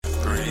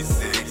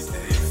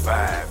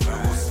365, no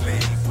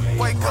sleep.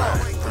 Wake up.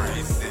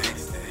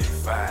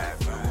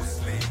 365, no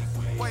sleep.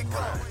 Wake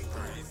up.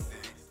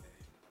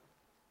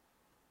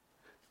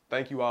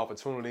 Thank you all for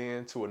tuning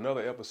in to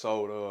another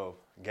episode of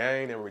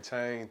Gain and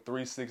Retain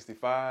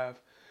 365.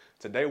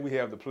 Today we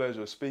have the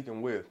pleasure of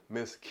speaking with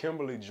Miss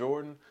Kimberly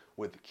Jordan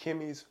with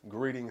Kimmy's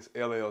Greetings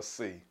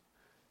LLC.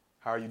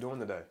 How are you doing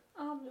today?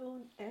 I'm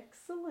doing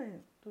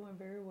excellent. Doing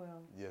very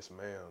well. Yes,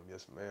 ma'am.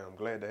 Yes, ma'am. I'm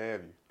glad to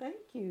have you. Thank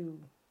you.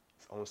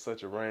 On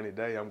such a rainy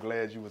day, I'm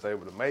glad you was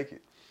able to make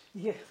it.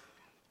 Yeah.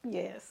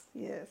 Yes.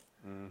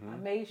 Mm-hmm. I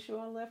made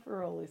sure I left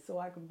early so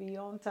I could be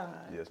on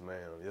time. Yes,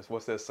 ma'am. Yes,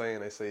 what's that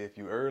saying? They say if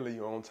you early,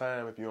 you're on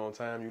time. If you're on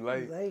time, you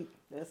late. Late.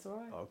 That's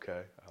right.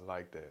 Okay. I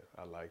like that.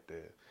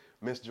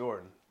 Miss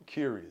Jordan,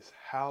 curious,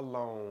 how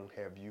long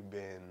have you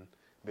been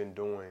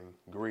doing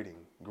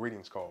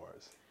greetings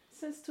cards?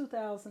 Since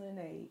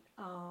 2008.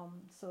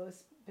 So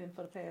it's been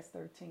for the past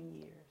 13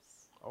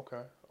 years.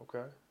 Okay.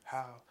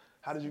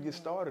 How did you get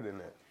started in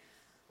that?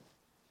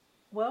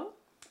 Well,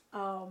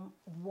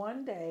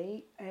 one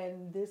day,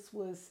 and this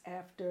was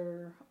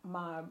after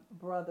my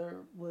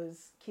brother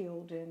was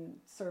killed and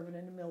serving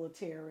in the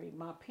military,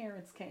 my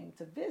parents came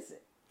to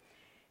visit.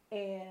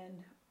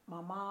 And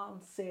my mom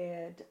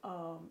said,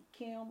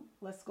 Kim,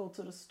 let's go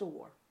to the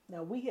store.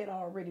 Now, we had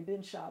already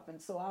been shopping,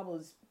 so I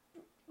was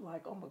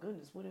like, oh my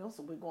goodness, what else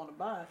are we going to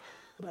buy?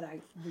 But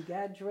we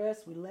got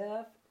dressed, we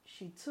left.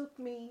 She took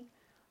me,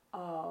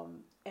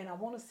 and I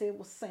want to say it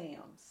was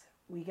Sam's.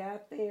 We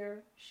got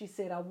there. She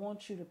said, I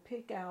want you to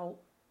pick out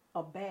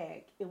a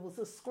bag. It was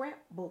a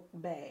scrapbook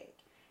bag,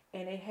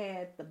 and it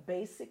had the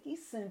basic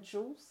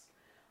essentials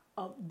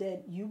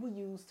that you would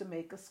use to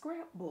make a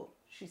scrapbook.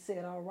 She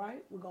said, all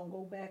right, we're going to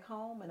go back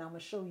home, and I'm going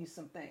to show you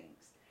some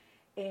things.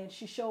 And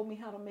she showed me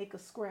how to make a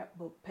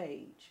scrapbook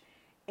page.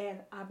 And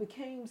I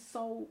became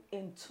so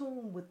in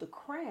tune with the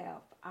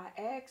craft, I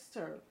asked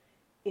her,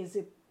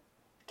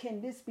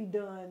 can this be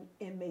done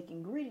in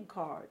making greeting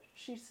cards?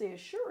 She said,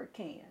 sure it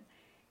can.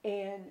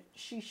 And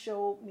she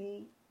showed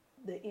me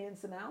the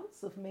ins and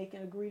outs of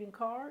making a greeting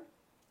card,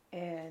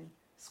 and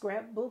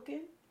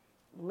scrapbooking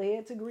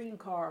led to greeting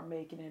card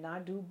making, and I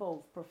do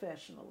both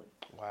professionally.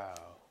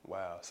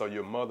 Wow. So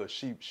your mother,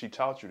 she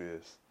taught you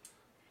this?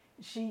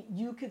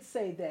 You could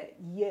say that,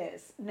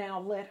 yes. Now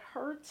let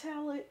her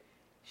tell it.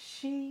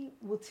 She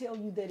will tell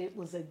you that it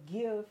was a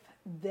gift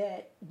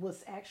that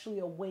was actually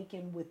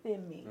awakened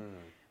within me.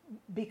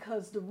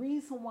 Because the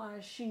reason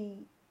why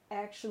she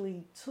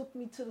actually took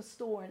me to the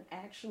store and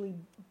actually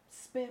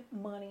spent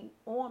money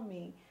on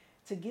me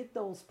to get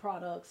those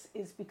products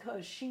is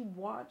because she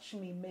watched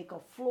me make a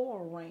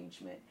floor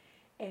arrangement,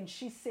 and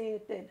she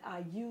said that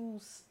I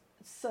use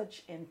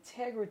such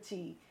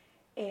integrity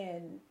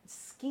and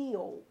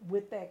skill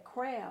with that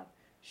craft.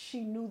 She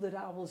knew that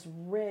I was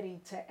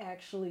ready to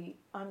actually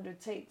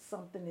undertake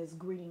something as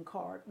greeting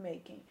card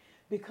making,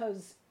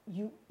 because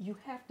you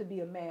have to be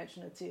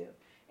imaginative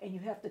and you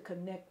have to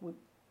connect with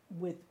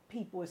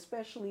people,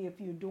 especially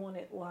if you're doing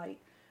it like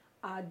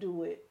I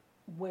do it,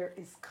 where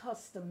it's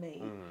custom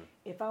made.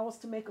 If I was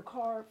to make a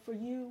card for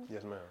you,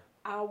 yes, ma'am,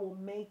 I will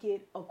make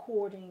it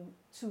according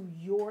to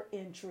your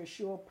interests,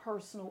 your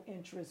personal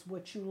interests,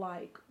 what you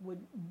like,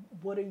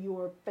 what are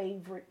your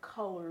favorite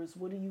colors,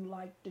 what do you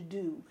like to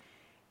do?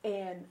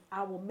 And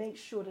I will make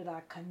sure that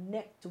I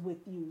connect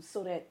with you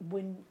so that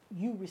when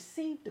you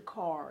receive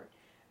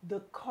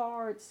the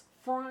card's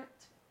front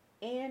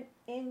and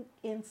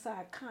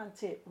inside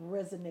content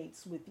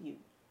resonates with you.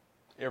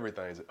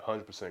 Everything's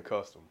 100%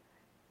 custom.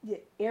 Yeah,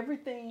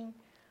 everything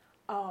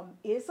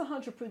is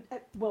 100%.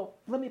 Well,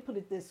 let me put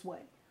it this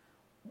way.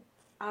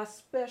 I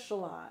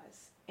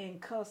specialize in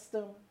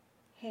custom,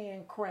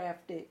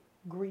 handcrafted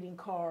greeting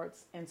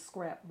cards and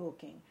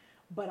scrapbooking,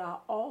 but I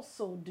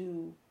also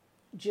do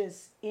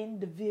just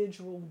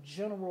individual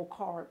general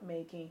card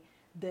making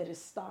that is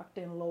stocked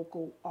in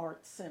local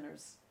art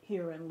centers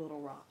here in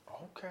Little Rock.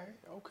 Okay.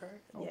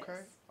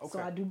 Yes. So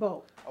I do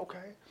both.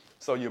 Okay.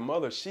 So your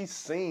mother, she's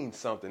seen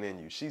something in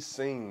you. She's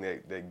seen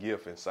that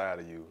gift inside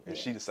of you, and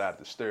yes. she decided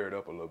to stir it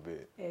up a little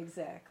bit.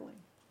 Exactly.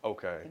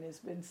 Okay. And it's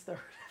been stirred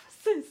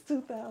since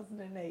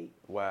 2008.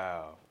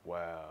 Wow.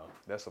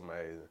 That's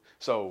amazing.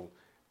 So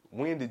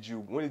when did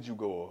you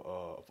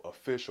go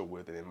official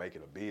with it and make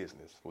it a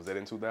business? Was that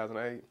in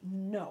 2008?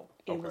 No,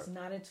 it Okay. was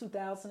not in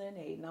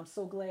 2008. And I'm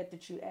so glad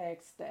that you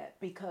asked that,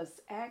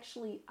 because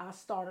actually I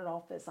started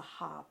off as a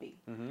hobby.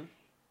 Mm-hmm.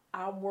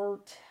 I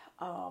worked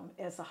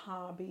as a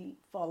hobby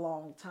for a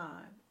long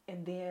time.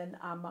 And then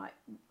I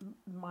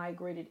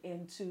migrated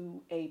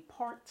into a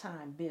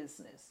part-time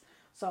business.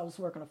 So I was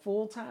working a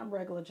full-time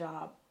regular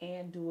job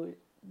and doing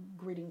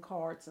greeting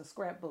cards and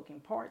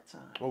scrapbooking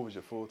part-time. What was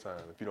your full-time,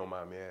 if you don't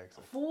mind me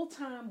asking?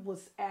 Full-time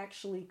was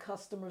actually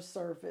customer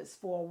service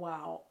for a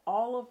while.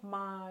 All of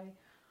my,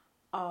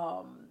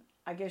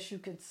 I guess you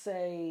could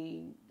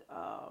say,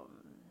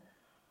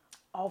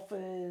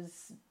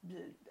 office,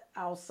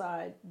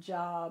 outside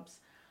jobs,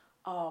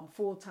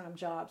 full-time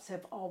jobs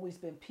have always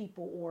been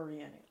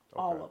people-oriented,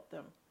 all of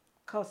them.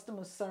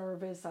 Customer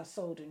service, I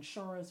sold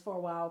insurance for a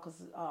while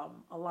because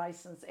a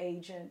licensed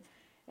agent,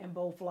 in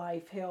both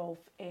life,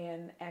 health,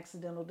 and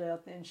accidental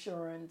death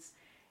insurance.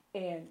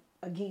 And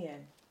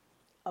again,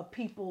 a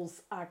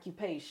people's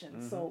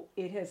occupation. So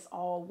it has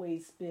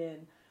always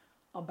been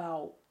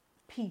about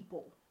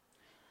people.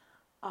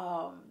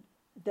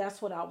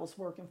 That's what I was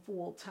working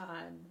full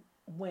time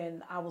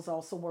when I was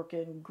also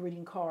working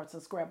greeting cards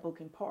and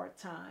scrapbooking part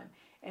time.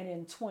 And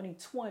in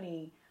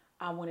 2020,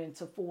 I went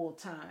into full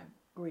time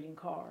greeting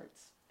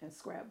cards and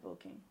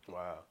scrapbooking.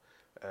 Wow.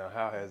 And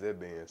how has it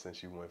been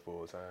since you went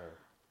full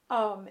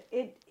time?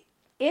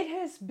 It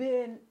has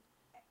been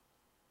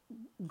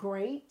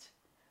great.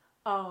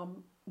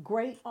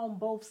 Great on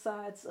both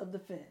sides of the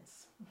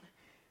fence.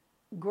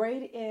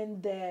 Great in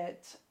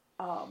that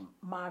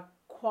my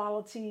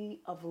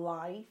quality of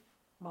life,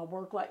 my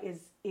work life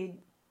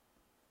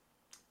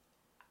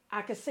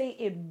I could say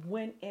it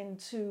went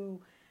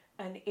into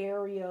an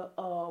area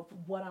of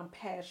what I'm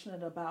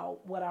passionate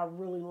about, what I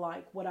really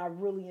like, what I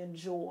really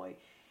enjoy.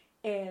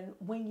 And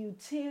when you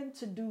tend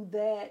to do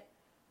that,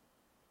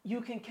 you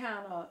can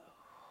kind of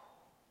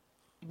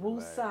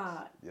Relax.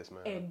 woosah Yes,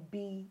 ma'am. and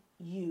be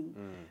you.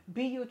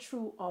 Be your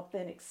true,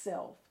 authentic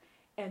self.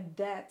 And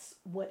that's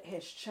what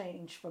has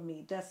changed for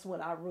me. That's what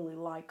I really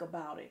like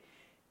about it.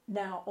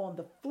 Now, on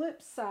the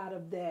flip side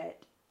of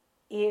that,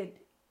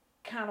 it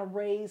kind of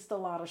raised a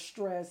lot of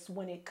stress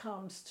when it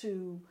comes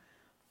to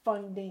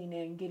funding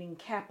and getting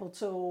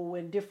capital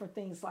and different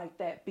things like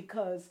that,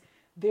 because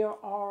there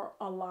are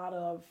a lot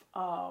of,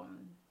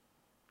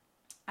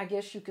 I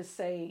guess you could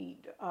say,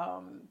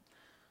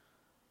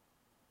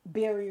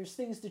 barriers,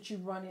 things that you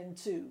run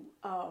into,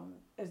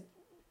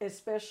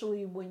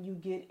 especially when you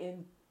get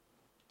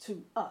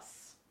into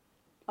us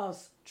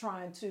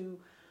trying to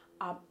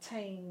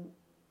obtain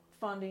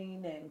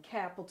funding and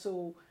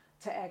capital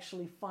to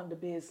actually fund a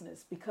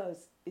business,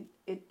 because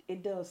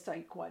it does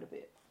take quite a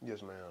bit.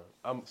 Yes,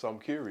 ma'am. So I'm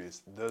curious,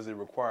 does it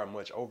require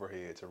much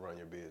overhead to run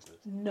your business?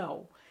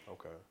 No,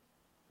 Okay.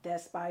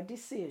 that's by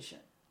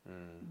decision,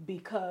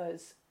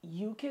 because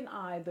you can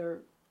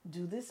either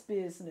do this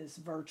business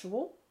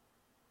virtual,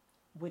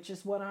 which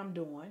is what I'm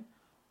doing,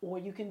 or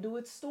you can do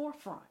it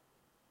storefront.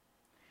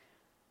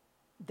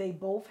 They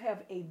both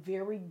have a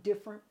very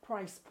different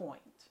price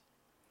point.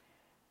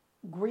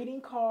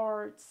 Greeting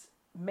cards,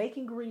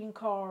 making greeting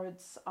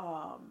cards,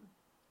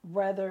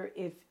 whether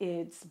if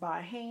it's by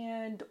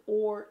hand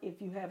or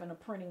if you have a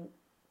printing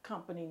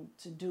company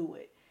to do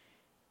it,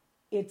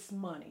 it's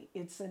money.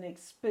 It's an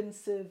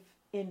expensive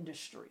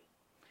industry.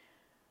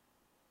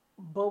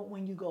 But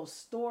when you go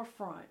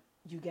storefront,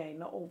 you gain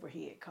the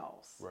overhead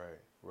costs. Right.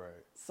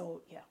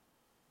 So yeah,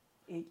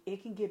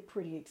 it can get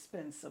pretty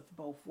expensive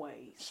both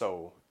ways.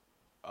 So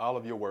all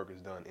of your work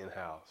is done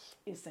in-house.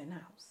 It's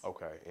in-house.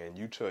 Okay. And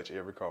you touch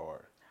every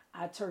card.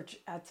 I touch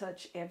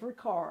every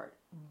card,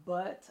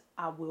 but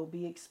I will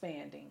be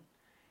expanding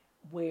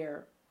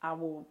where I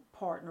will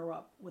partner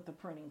up with a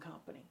printing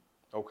company.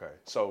 Okay.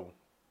 So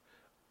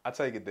I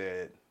take it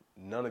that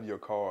none of your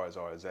cards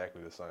are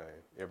exactly the same.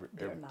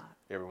 They're not.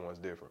 Everyone's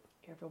different.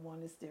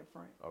 Everyone is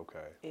different.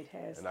 Okay. It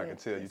has. And I can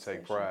tell you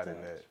take special pride in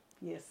touch. that.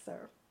 Yes,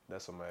 sir.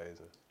 That's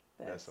amazing.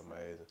 That's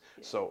amazing.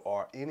 Yes. So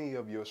are any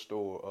of your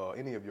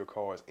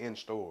cards in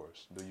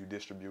stores? Do you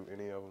distribute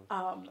any of them?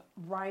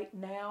 Right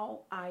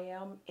now, I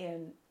am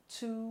in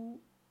 2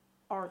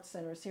 art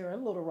centers here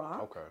in Little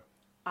Rock. Okay.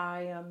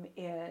 I am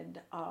in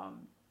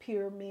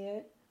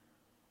Pyramid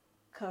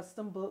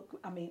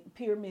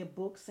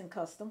Books and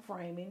Custom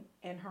Framing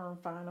and Hearn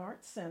Fine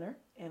Arts Center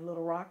in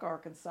Little Rock,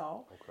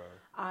 Arkansas. Okay.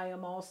 I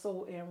am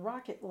also in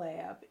Rocket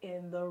Lab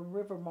in the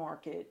River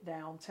Market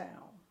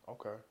downtown.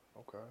 Okay.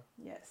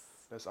 Yes.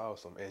 That's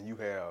awesome. And you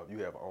have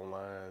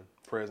online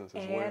presence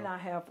as well? And I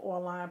have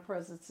online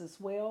presence as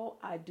well.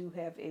 I do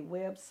have a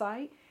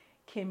website,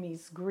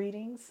 Kimmy's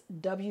Greetings,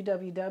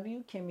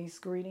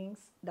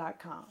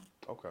 www.kimmysgreetings.com.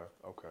 Okay.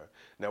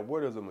 Now,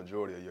 where does the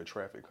majority of your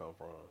traffic come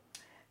from?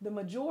 The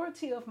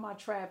majority of my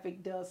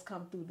traffic does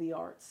come through the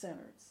art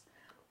centers,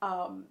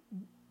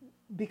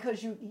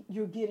 because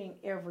you're getting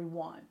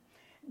everyone.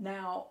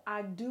 Now,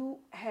 I do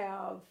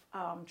have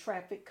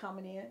traffic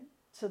coming in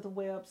to the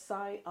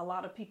website. A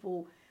lot of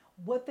people,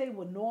 what they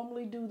would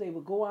normally do, they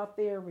would go out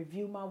there,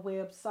 review my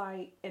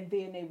website, and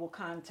then they will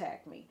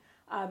contact me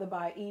either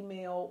by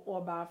email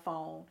or by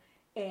phone.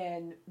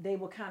 And they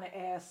will kind of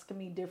ask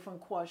me different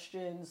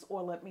questions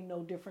or let me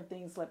know different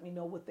things, let me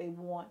know what they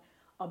want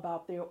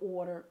about their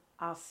order.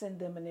 I'll send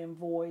them an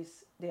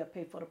invoice. They'll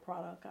pay for the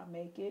product. I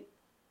make it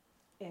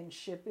and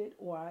ship it,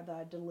 or either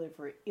I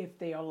deliver it if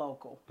they are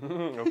local.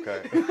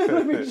 Okay.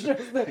 Let me just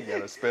You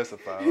gotta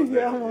specify on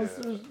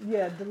that.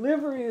 Yeah,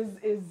 delivery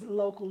is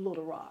local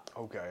Little Rock.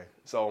 Okay.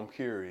 So I'm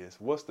curious,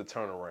 what's the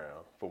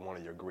turnaround for one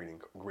of your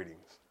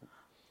greetings?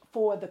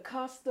 For the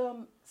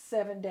custom,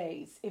 7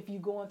 days. If you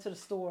go into the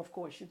store, of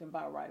course, you can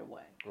buy right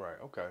away. Right.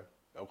 Okay.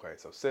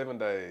 So 7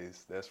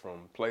 days. That's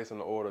from placing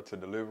the order to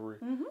delivery.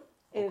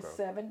 It's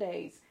 7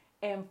 days.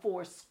 And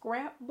for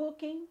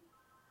scrapbooking,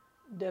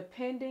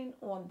 depending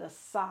on the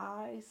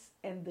size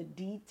and the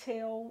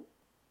detail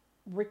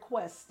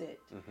requested,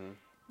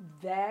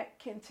 that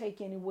can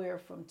take anywhere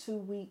from 2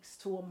 weeks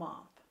to a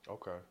month.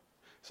 Okay.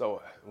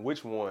 So,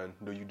 which one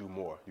do you do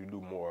more? You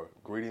do more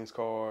greetings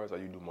cards or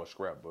you do more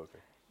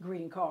scrapbooking?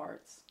 Greeting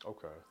cards.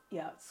 Okay.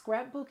 Yeah,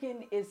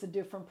 scrapbooking is a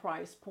different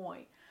price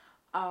point.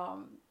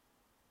 Um,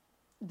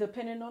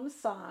 Depending on the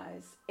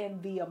size and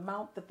the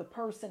amount that the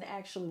person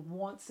actually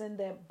wants in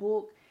that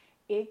book,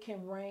 it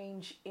can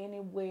range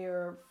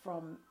anywhere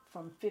from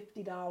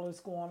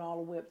 $50 going all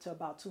the way up to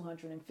about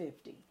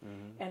 250.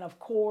 And of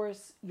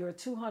course, your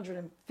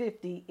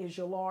 250 is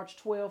your large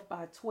 12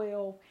 by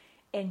 12,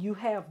 and you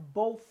have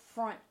both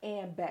front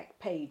and back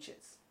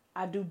pages.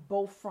 I do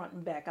both front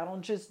and back. I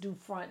don't just do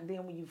front, and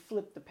then when you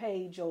flip the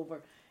page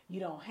over, you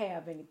don't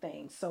have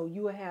anything. So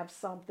you will have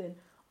something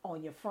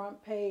on your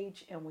front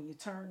page, and when you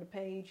turn the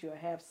page, you'll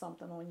have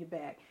something on your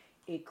back.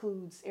 It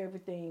includes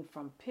everything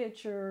from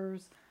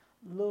pictures,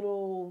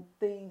 little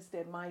things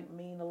that might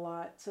mean a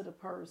lot to the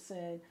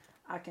person.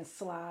 I can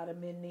slide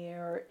them in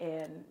there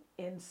and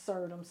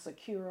insert them,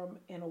 secure them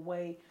in a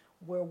way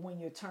where when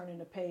you're turning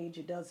the page,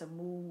 it doesn't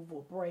move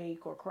or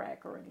break or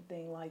crack or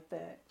anything like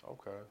that.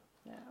 Okay.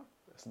 Yeah.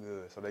 That's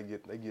good. So they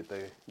get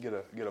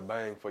a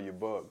bang for your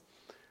buck.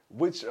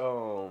 Which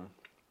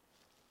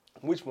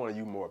one are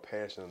you more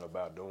passionate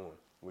about doing,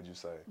 would you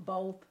say?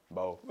 Both.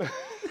 Both.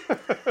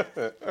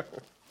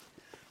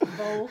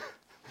 Both.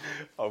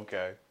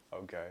 Okay.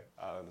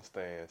 I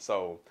understand.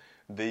 So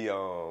the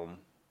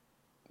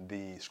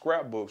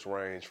scrapbooks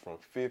range from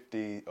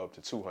 50 up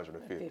to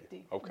 250.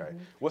 50. Okay.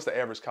 What's the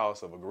average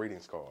cost of a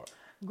greetings card?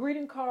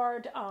 Greeting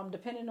card,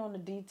 depending on the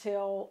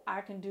detail,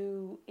 I can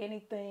do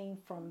anything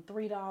from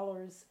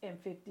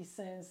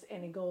 $3.50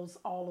 and it goes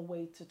all the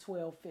way to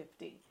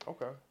 $12.50.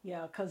 Okay.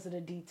 Yeah, because of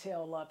the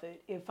detail of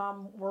it. If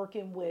I'm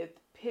working with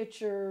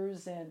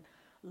pictures and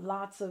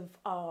lots of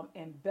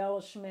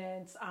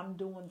embellishments, I'm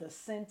doing the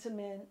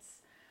sentiments,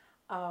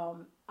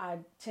 I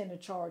tend to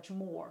charge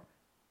more.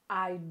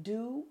 I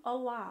do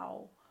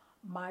allow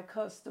my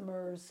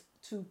customers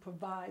to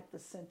provide the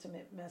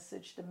sentiment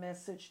message, the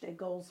message that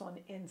goes on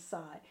the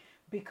inside,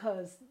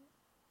 because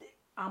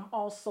I'm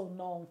also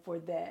known for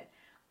that.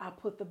 I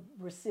put the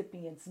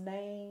recipient's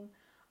name,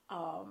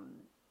 a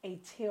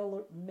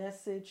tailored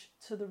message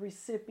to the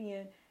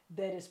recipient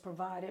that is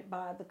provided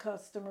by the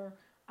customer.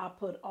 I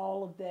put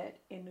all of that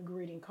in the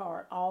greeting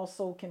card. I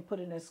also can put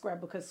it in a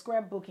scrapbook, because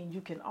scrapbooking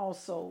you can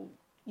also,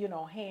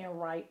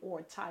 handwrite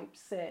or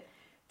typeset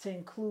to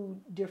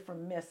include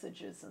different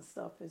messages and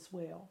stuff as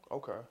well.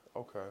 Okay.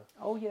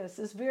 Oh yes,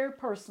 it's very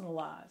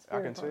personalized.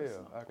 I can tell.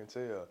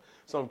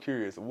 So I'm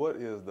curious, what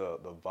is the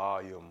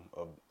volume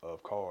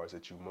of cards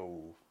that you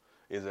move?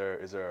 Is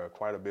there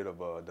quite a bit of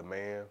a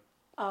demand?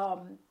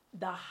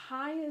 The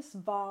highest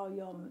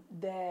volume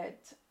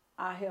that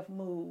I have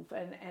moved,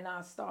 and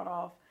I start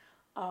off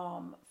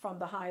from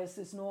the highest,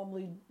 is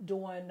normally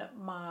during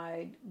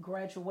my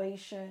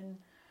graduation,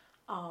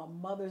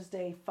 Mother's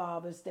Day,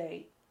 Father's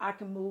Day. I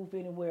can move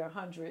anywhere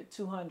 100,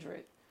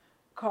 200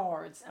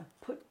 cards and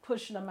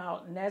pushing them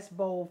out. And that's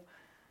both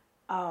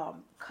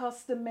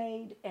custom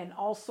made and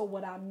also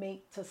what I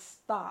make to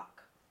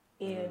stock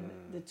in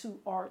the two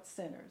art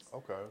centers.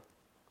 Okay.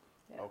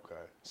 Yeah. Okay.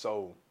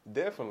 So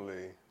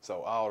definitely,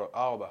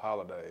 all the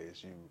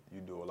holidays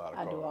you do a lot of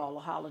cards. I do all the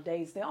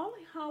holidays. The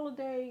only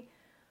holiday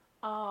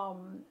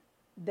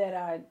that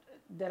I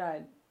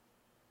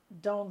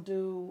don't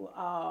do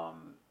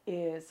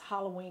is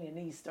Halloween and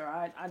Easter.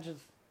 I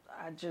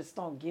just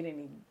don't get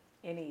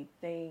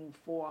anything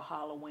for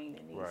Halloween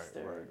and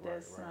Easter.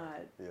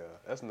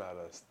 That's not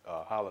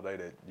a holiday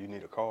that you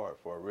need a card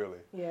for, really.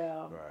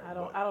 Yeah,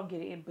 Right, I don't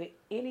get it. But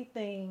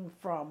anything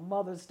from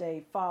Mother's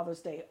Day,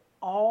 Father's Day,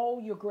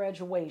 all your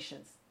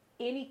graduations,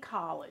 any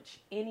college,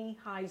 any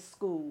high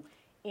school,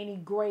 any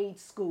grade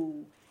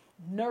school,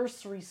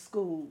 nursery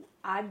school,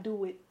 I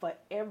do it for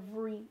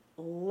every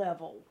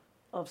level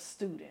of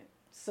student.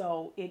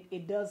 So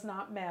it does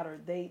not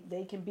matter.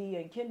 They can be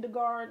in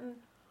kindergarten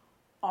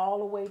all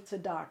the way to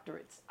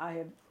doctorates.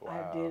 I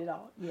have did it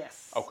all.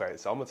 Yes. Okay,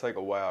 so I'm gonna take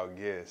a wild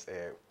guess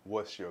at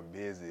what's your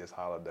busiest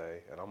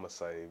holiday, and I'm gonna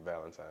say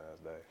Valentine's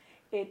Day.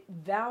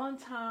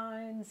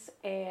 Valentine's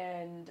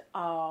and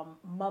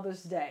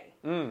Mother's Day.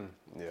 Yeah.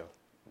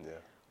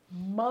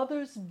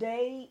 Mother's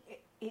Day,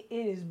 it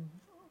is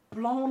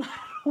blown out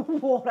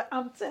of water.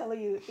 I'm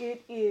telling you,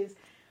 it is.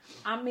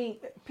 I mean,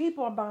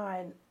 people are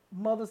buying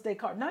Mother's Day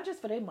cards, not just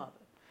for their mother.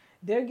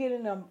 They're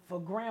getting them for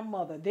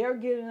grandmother. They're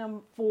getting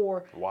them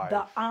for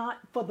the aunt,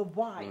 for the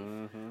wife,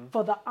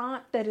 for the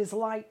aunt that is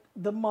like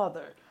the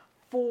mother,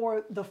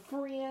 for the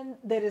friend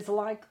that is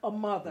like a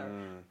mother.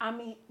 I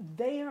mean,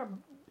 they're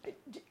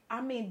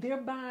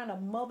buying a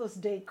Mother's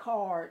Day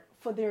card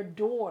for their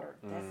daughter.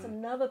 That's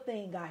another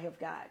thing I have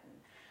gotten,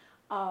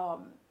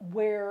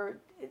 where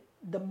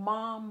the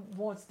mom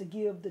wants to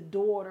give the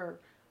daughter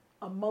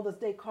a Mother's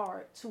Day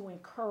card to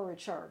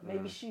encourage her.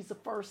 Maybe she's a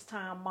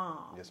first-time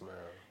mom. Yes, ma'am.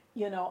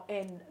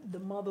 And the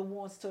mother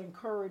wants to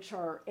encourage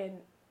her.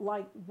 And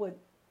like what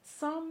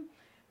some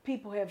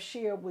people have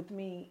shared with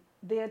me,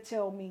 they'll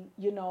tell me,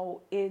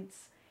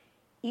 it's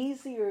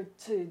easier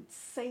to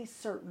say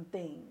certain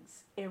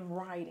things in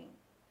writing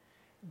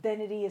than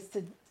it is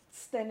to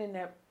stand in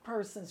that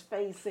person's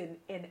face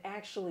and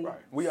actually Right.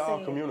 We all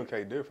seeing-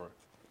 communicate different.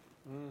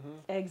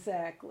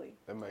 Exactly.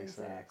 That makes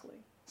sense. Exactly.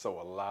 So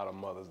a lot of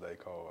Mother's Day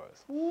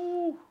cards.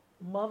 Ooh,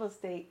 Mother's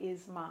Day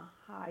is my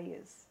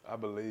highest I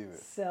believe it.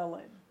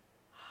 selling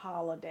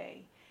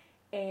holiday.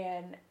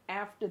 And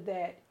after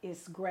that,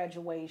 it's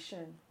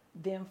graduation,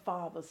 then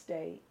Father's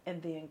Day,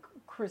 and then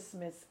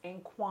Christmas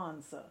and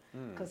Kwanzaa.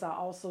 Because I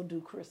also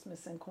do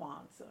Christmas and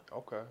Kwanzaa.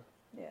 Okay.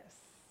 Yes.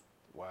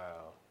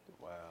 Wow.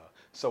 Wow.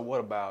 So what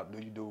about,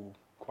 do you do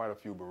quite a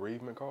few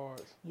bereavement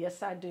cards?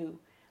 Yes, I do.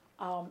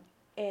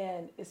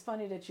 And it's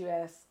funny that you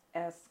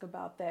ask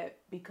about that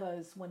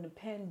because when the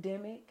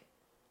pandemic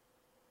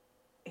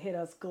hit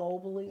us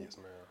globally, Yes,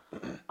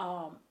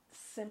 ma'am.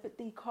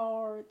 sympathy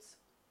cards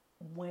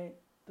went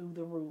through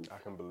the roof. I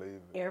can believe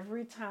it.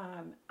 Every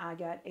time I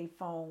got a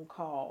phone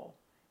call,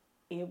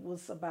 it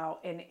was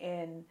about,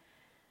 and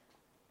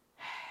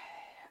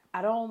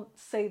I don't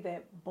say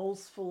that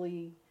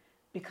boastfully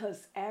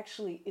because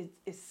actually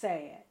it's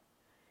sad.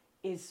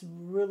 It's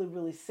really,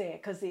 really sad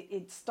because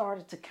it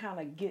started to kind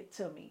of get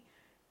to me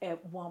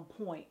at one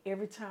point.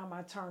 Every time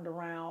I turned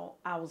around,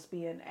 I was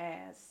being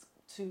asked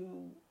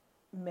to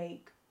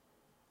make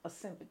a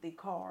sympathy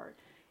card.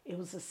 It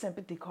was a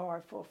sympathy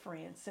card for a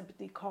friend,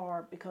 sympathy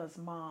card because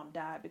mom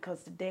died,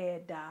 because the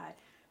dad died,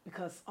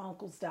 because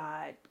uncles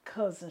died,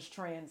 cousins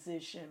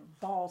transitioned,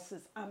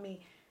 bosses. I mean,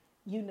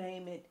 you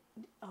name it.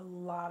 A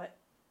lot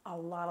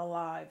of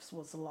lives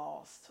was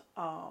lost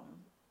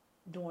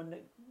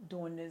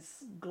during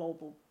this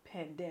global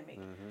pandemic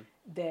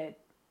that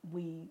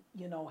we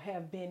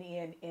have been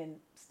in and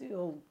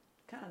still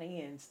kind of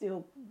in.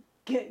 Still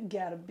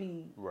gotta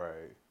be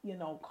Right.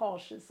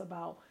 cautious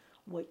about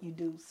what you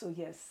do. So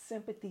yes,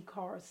 sympathy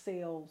card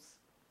sales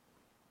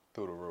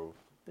Through the roof.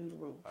 through the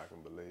roof. I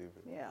can believe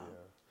it. Yeah.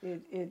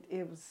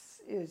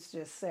 It's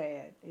just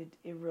sad.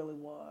 It really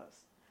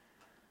was.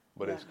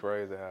 But it's Yeah.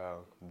 crazy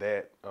how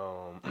that,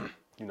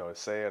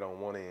 it's sad on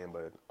one end,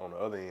 but on the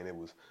other end, it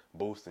was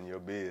boosting your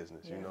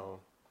business, Yeah. So,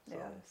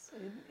 Yes,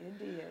 it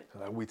did.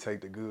 like we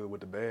take the good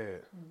with the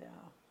bad. Yeah.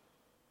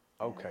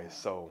 Okay, Yeah.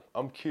 so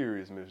I'm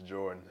curious, Miss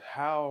Jordan,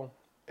 how,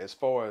 as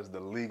far as the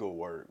legal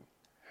work,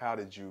 how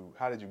did you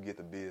get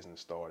the business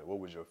started? What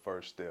was your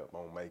first step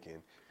on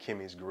making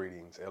Kimmy's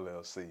Greetings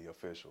LLC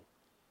official?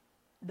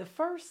 The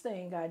first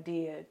thing I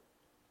did,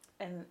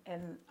 and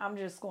I'm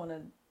just going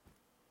to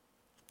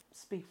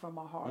speak from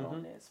my heart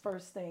on this.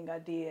 First thing I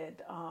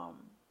did,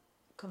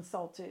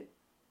 consulted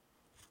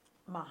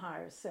my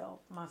higher self,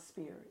 my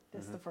spirit.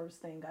 That's the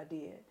first thing I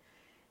did.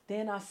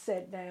 Then I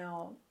sat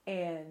down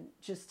and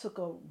just took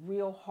a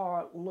real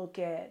hard look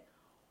at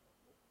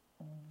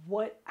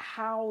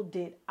how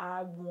did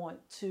I want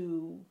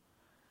to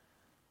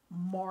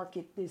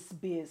market this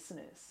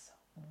business?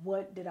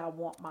 What did I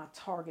want my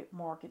target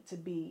market to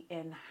be,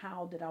 and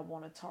how did I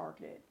want to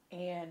target it?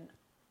 And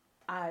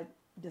I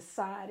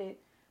decided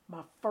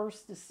my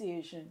first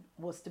decision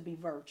was to be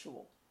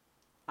virtual.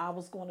 I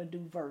was going to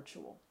do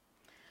virtual.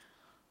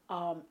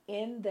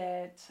 In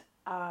that,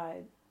 I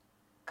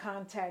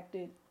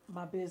contacted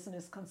my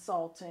business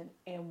consultant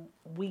and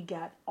we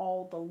got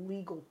all the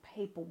legal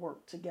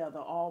paperwork together,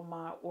 all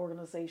my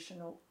organization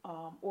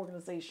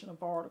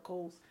of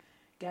articles,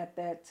 got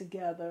that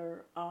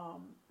together,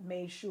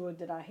 made sure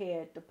that I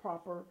had the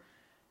proper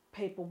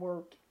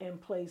paperwork in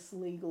place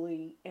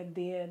legally, and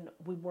then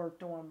we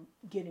worked on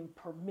getting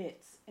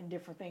permits and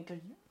different things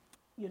because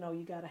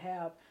you got to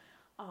have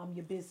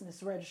your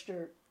business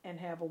registered and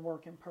have a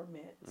working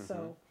permit.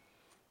 So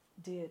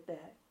did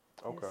that.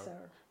 Okay. Yes,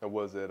 sir. And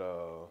was it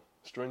a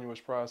strenuous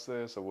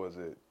process, or was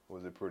it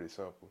pretty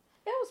simple?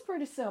 It was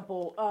pretty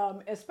simple,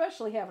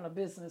 especially having a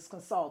business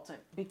consultant,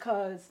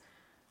 because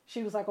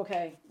she was like,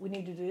 okay, we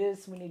need to do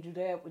this, we need to do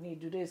that, we need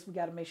to do this, we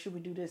got to make sure we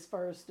do this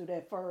first, do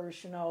that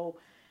first,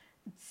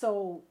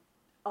 So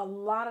a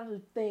lot of the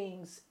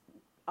things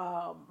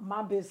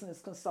my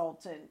business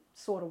consultant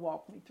sort of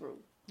walked me through,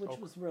 which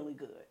was really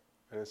good.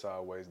 And it's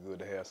always good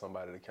to have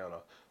somebody to kind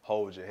of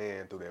hold your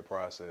hand through that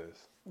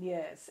process.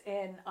 Yes,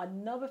 and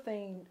another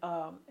thing,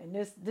 and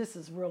this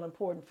is real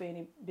important for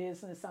any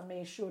business, I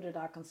made sure that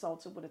I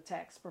consulted with a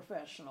tax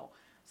professional.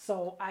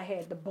 So I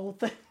had the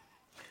both of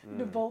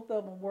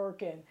them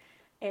working,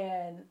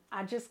 and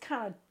I just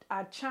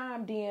I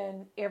chimed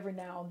in every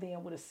now and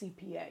then with a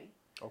CPA.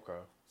 Okay.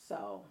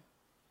 So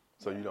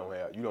you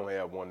don't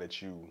have one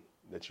that you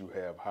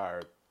have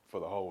hired for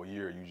the whole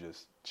year. You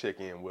just check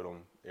in with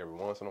them every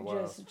once in a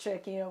while. just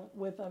check in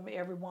with them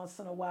every once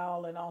in a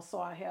while, and also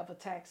I have a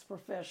tax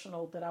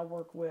professional that I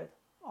work with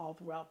all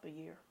throughout the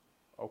year.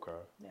 Okay.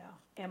 Yeah,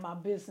 and my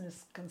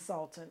business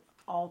consultant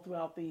all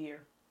throughout the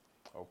year.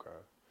 Okay.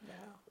 Yeah.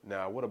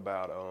 Now, what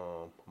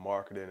about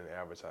marketing and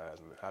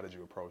advertisement? How did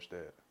you approach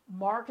that?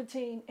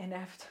 Marketing and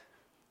after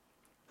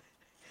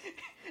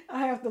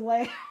I have to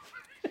laugh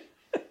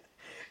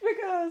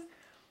because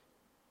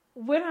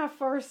when I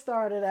first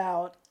started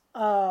out,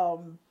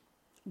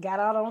 got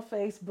out on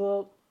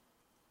Facebook,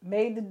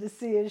 made the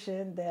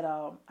decision that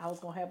I was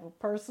going to have a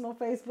personal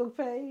Facebook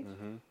page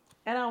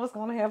and I was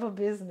going to have a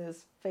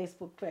business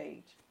Facebook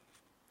page.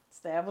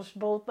 established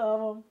both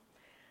of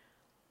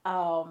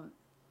them.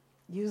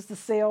 Used the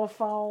cell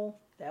phone.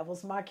 That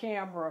was my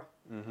camera.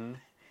 Mm-hmm.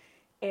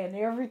 And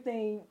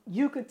everything,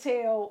 you could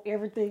tell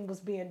everything was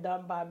being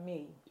done by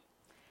me.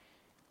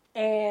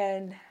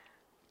 And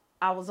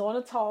I was on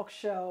a talk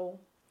show,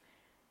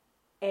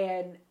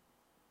 and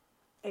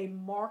a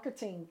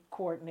marketing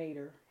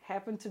coordinator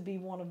happened to be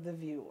one of the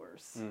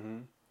viewers. Mm-hmm.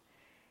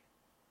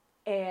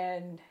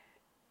 And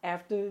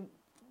after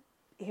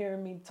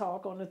hearing me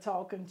talk on the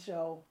talking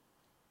show,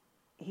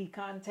 he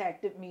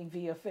contacted me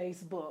via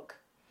Facebook.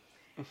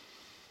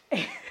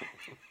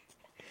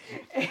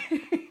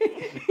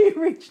 He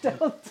reached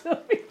out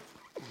to me.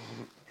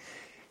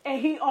 And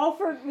he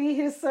offered me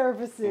his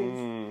services,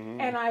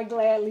 and I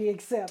gladly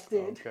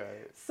accepted.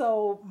 Okay.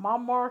 So my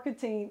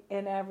marketing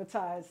and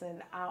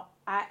advertising, I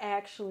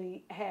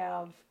actually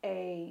have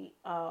a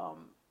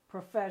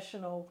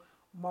professional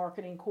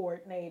marketing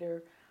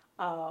coordinator,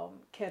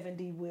 Kevin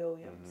D.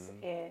 Williams,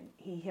 and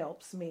he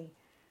helps me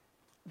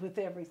with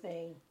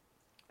everything.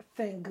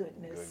 Thank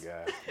goodness. Good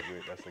guy.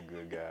 That's a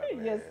good guy,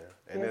 man. Yes,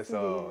 And yes,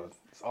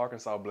 it's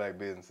Arkansas Black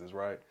Businesses,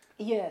 right?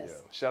 Yes. Yeah.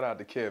 Shout out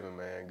to Kevin,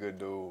 man. Good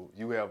dude.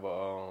 You have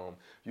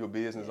you're a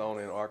business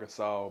owner in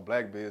Arkansas,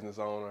 black business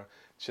owner.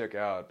 Check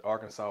out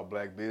Arkansas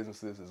Black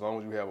Businesses. As long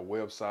as you have a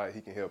website,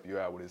 he can help you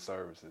out with his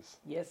services.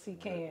 Yes, he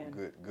can.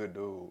 Good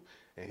dude.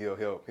 And he'll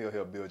help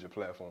build your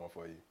platform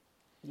for you.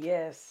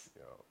 Yes.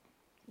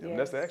 Yeah. And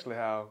that's actually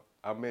how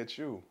I met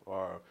you,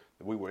 or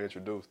we were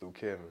introduced through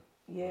Kevin.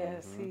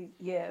 Yes, he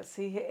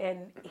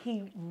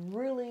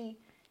really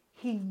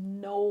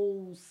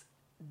knows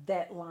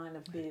that line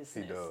of business.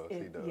 He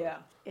does. Yeah,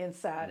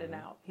 inside and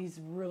out. He's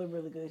really,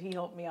 really good. He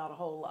helped me out a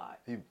whole lot.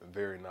 He's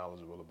very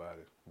knowledgeable about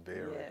it.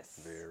 Very,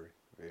 Yes.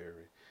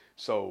 very.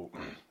 So,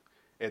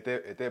 at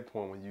that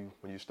point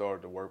when you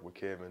started to work with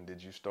Kevin,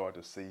 did you start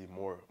to see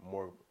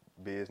more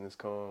business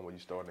come? Were you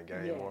starting to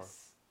gain more?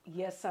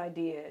 Yes, I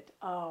did.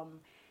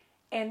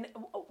 And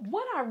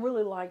what I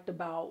really liked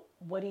about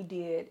what he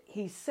did,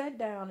 he sat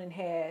down and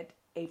had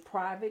a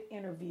private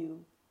interview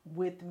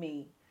with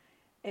me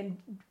and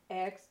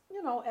asked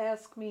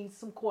me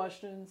some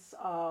questions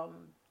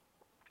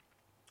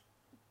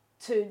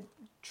to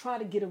try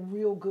to get a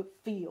real good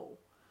feel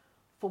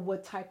for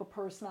what type of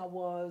person I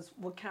was,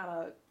 what kind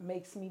of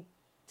makes me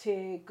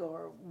tick,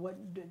 or what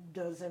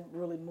doesn't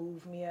really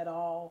move me at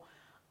all.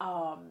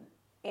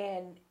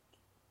 And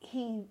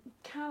he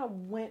kind of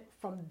went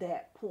from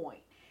that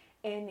point.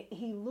 And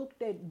he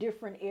looked at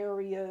different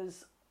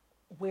areas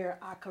where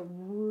I could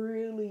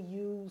really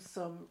use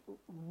some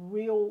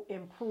real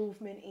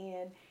improvement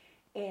in.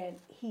 And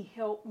he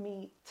helped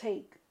me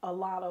take a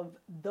lot of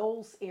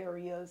those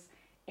areas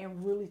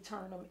and really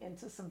turn them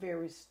into some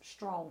very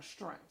strong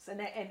strengths.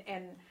 And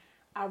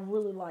I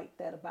really like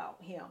that about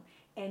him.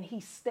 And he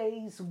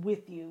stays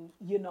with you.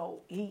 You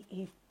know,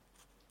 he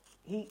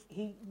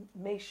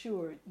makes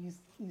sure you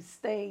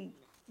stay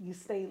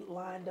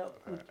lined up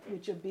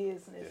with your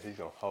business. Yeah, he's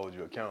gonna hold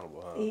you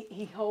accountable, huh?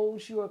 He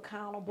holds you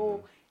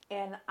accountable.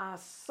 And I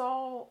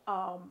saw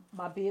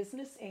my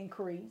business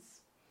increase,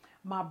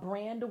 my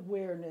brand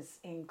awareness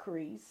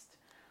increased,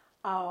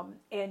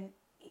 and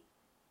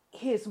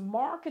his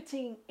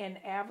marketing and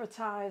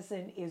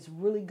advertising is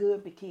really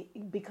good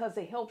because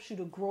it helps you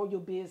to grow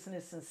your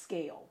business and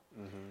scale.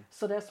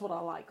 So that's what I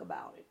like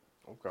about it.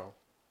 Okay.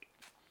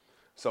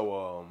 So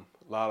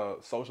a lot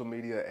of social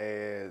media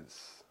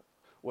ads.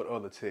 What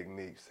other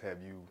techniques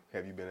have you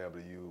been able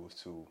to use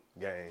to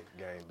gain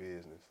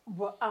business?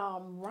 Well,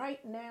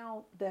 right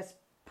now that's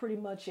pretty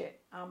much it.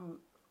 I'm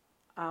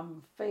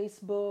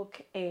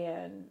Facebook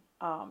and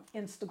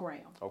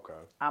Instagram. Okay.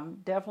 I'm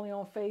definitely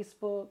on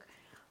Facebook.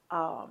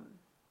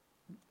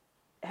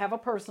 Have a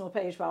personal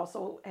page, but I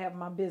also have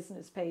my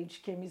business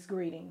page, Kimmy's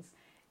Greetings,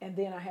 and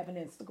then I have an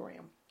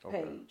Instagram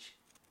page,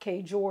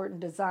 K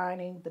Jordan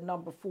Designing, the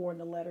number 4 and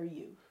the letter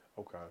U.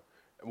 Okay.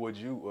 Would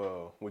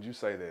you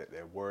say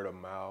that word of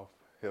mouth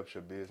helps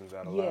your business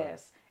out a lot?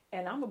 Yes,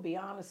 and I'm gonna be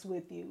honest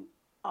with you.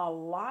 A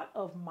lot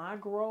of my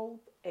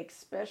growth,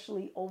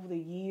 especially over the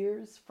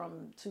years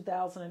from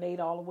 2008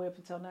 all the way up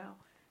until now,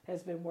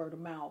 has been word of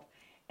mouth,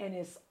 and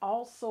it's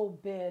also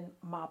been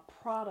my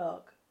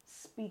product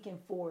speaking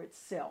for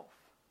itself.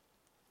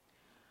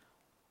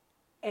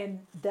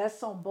 And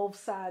that's on both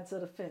sides of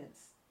the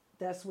fence.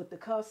 That's with the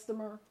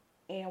customer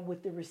and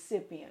with the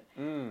recipient.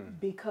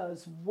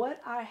 Because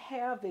what I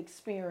have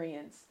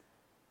experienced,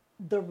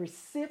 the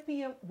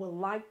recipient will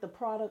like the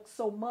product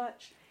so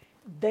much,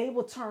 they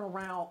will turn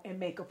around and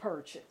make a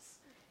purchase.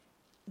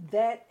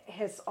 That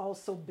has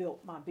also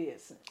built my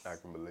business. I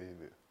can believe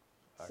it.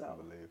 I can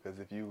believe it. Because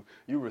if you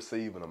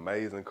receive an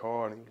amazing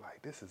card and you're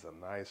like, this is a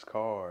nice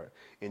card,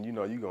 and you're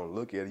going to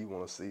look at it, you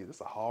want to see, this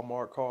is a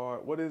Hallmark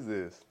card? What is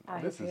this? I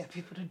have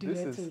people to do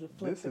that too, to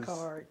flip the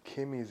card.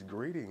 Kimmy's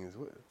Greetings.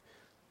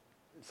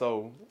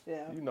 So,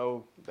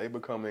 they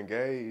become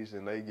engaged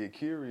and they get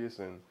curious,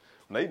 and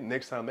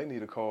next time they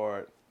need a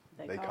card,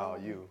 they call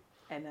you.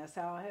 And that's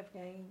how I have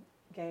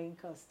gained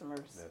customers.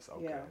 That's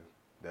okay.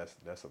 Yeah.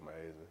 That's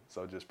amazing.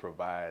 So just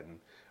providing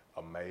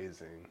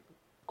amazing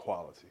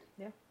quality.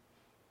 Yeah.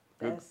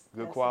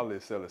 Good quality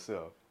sell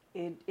itself.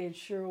 It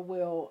sure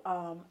will.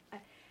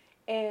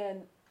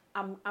 And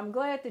I'm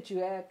glad that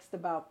you asked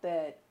about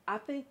that. I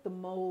think the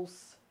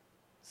most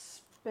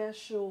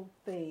special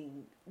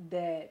thing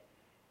that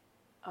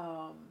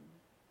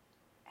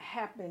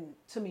happened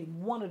to me,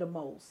 one of the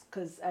most,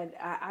 because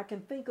I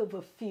can think of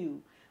a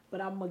few,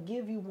 but I'm going to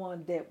give you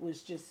one that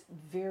was just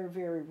very,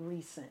 very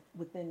recent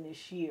within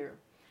this year.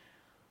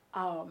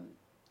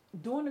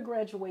 During the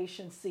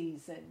graduation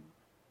season,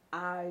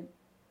 I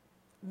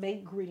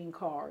make greeting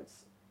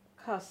cards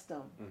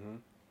custom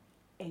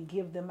and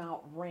give them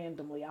out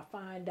randomly. I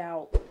find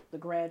out the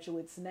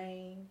graduate's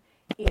name.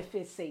 If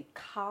it's a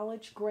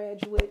college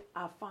graduate,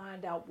 I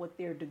find out what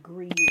their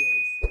degree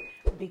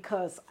is,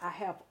 because I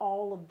have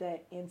all of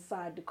that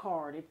inside the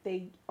card. If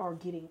they are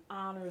getting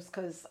honors,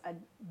 because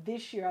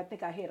this year I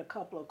think I had a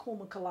couple of cum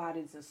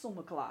laudes and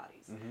summa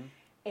laudes,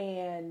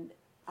 and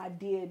I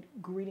did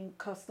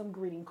custom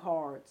greeting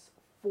cards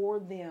for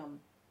them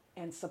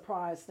and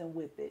surprised them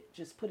with it.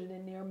 Just put it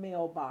in their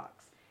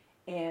mailbox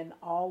and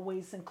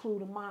always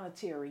include a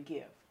monetary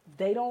gift.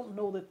 They don't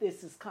know that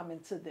this is coming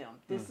to them.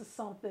 This is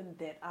something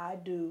that I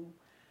do,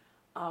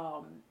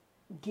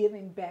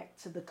 giving back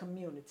to the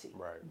community.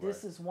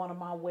 This is one of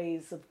my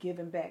ways of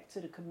giving back to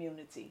the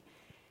community.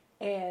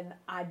 And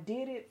I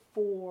did it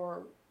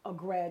for a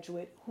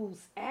graduate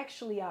who's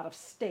actually out of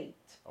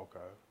state. Okay.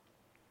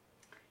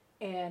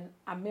 And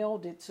I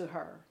mailed it to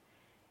her.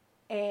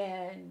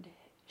 And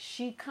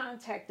she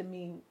contacted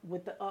me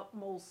with the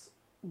utmost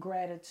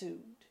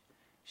gratitude.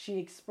 She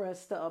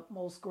expressed the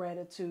utmost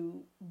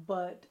gratitude.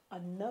 But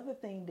another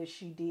thing that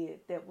she did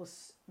that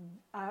was,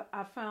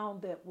 I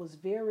found that was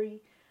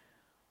very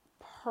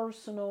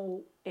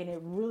personal and it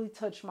really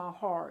touched my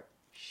heart.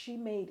 She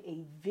made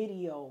a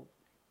video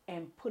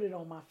and put it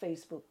on my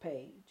Facebook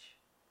page.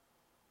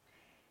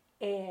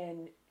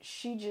 And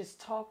she just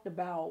talked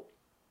about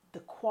the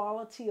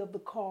quality of the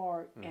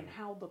card and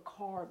how the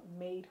card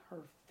made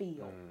her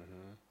feel.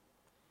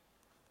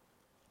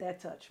 That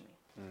touched me.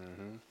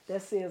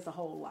 That says a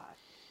whole lot.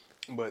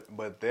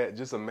 But that,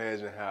 just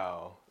imagine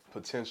how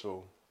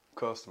potential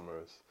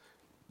customers,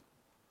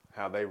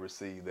 how they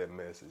receive that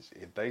message.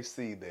 If they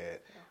see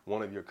that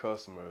one of your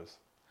customers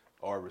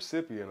or a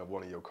recipient of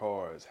one of your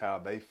cards, how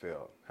they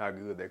felt, how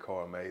good that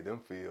card made them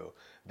feel,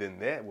 then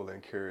that will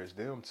encourage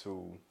them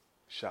to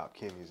shop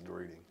Kimmy's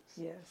Greetings.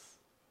 Yes.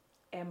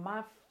 And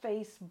my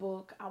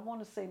Facebook, I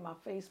want to say my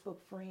Facebook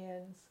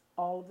friends,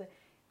 all of that,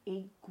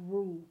 it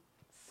grew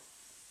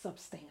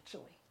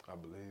substantially. I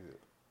believe it.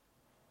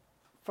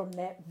 From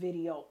that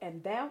video.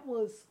 And that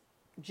was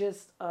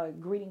just a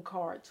greeting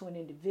card to an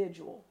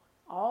individual.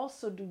 I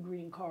also do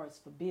greeting cards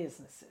for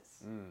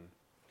businesses. And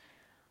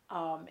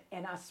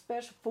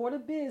for the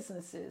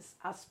businesses,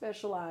 I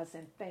specialize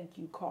in thank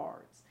you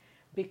cards.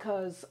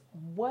 Because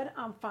what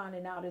I'm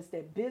finding out is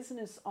that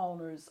business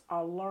owners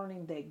are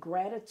learning that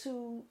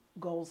gratitude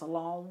goes a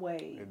long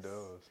way. It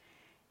does.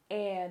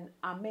 And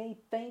I made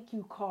thank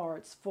you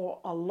cards for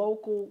a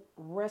local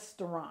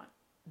restaurant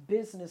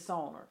business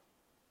owner.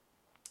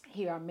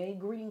 Here, I made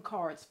greeting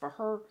cards for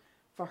her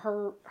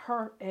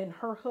and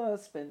her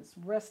husband's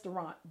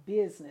restaurant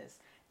business.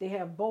 They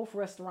have both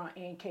restaurant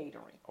and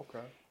catering.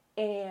 Okay.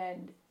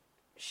 And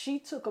she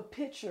took a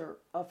picture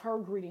of her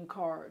greeting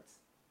cards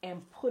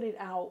and put it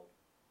out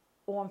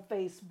on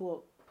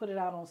Facebook, put it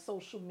out on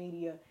social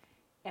media,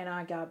 and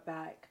I got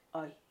back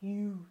a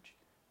huge,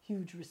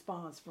 huge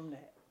response from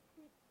that.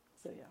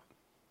 So, yeah.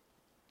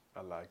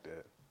 I like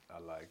that. I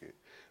like it.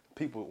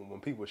 When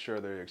people share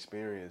their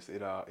experience,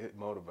 it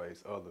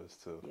motivates others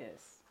to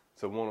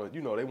want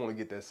to, they want to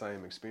get that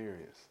same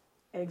experience.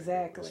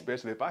 Exactly.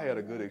 Especially if I had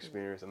a good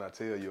experience and I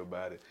tell you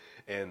about it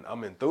and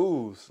I'm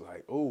enthused,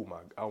 like, oh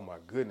my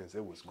goodness,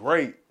 it was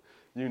great.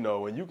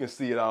 And you can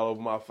see it all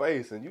over my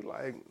face and you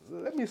like,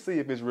 let me see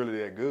if it's really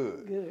that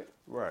good. Good.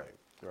 Right.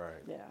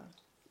 Yeah,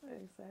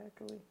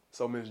 exactly.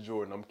 So, Ms.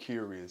 Jordan, I'm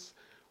curious,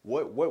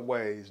 what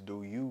ways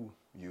do you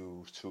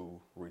use to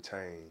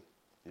retain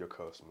your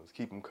customers,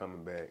 keep them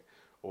coming back,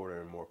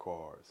 ordering more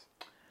cards?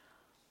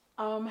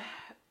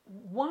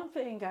 One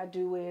thing I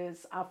do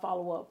is I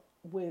follow up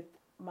with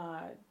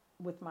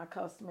my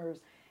customers,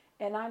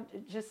 and I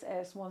just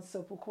ask one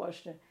simple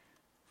question: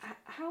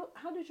 How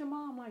did your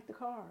mom like the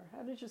card?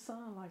 How did your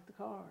son like the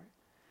card?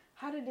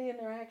 How did the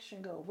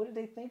interaction go? What did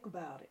they think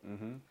about it?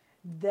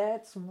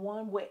 That's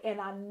one way,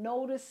 and I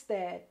noticed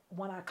that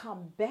when I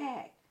come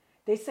back,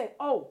 they say,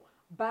 "Oh,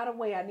 by the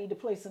way, I need to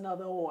place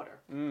another order."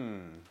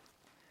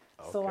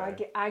 Okay. So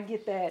I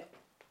get that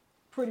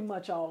pretty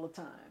much all the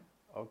time.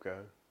 Okay.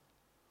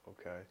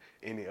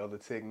 Any other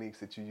techniques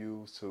that you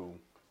use to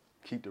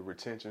keep the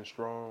retention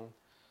strong?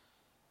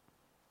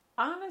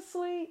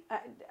 Honestly,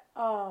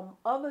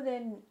 other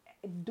than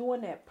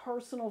doing that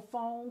personal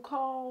phone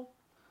call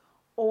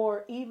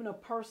or even a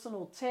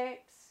personal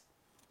text,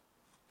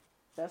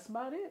 that's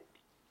about it.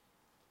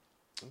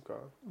 Okay.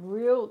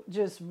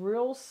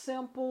 Real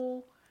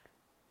simple,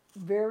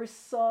 very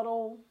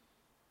subtle,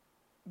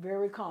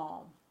 very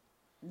calm.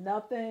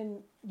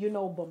 Nothing,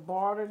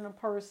 bombarding a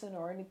person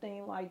or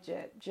anything like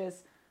that.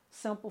 Just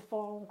simple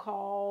phone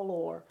call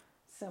or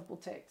simple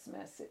text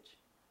message.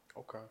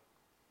 Okay.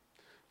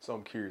 So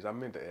I'm curious. I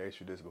meant to ask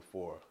you this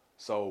before.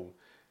 So,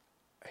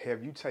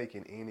 have you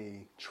taken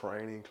any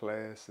training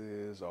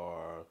classes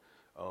or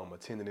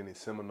attended any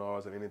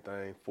seminars or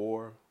anything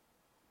for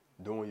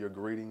doing your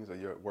greetings or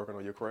your working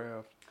on your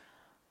craft?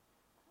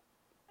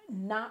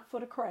 Not for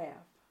the craft.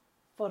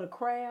 For the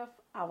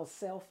craft, I was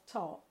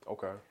self-taught.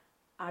 Okay.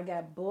 I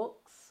got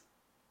books.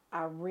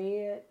 I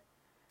read.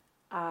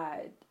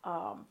 I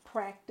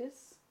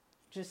practiced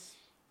just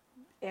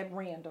at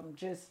random,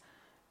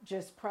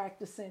 just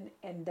practicing,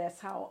 and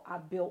that's how I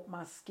built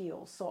my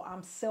skills. So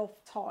I'm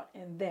self-taught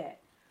in that.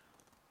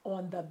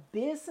 On the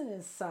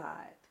business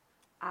side,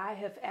 I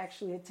have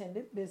actually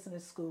attended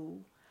business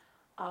school.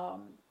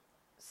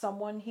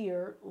 Someone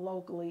here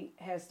locally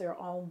has their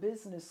own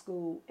business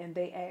school, and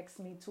they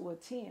asked me to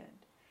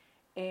attend.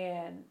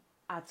 And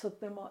I took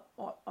them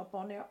up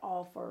on their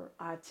offer.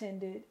 I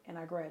attended, and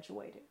I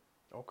graduated.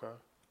 Okay.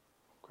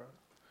 Okay.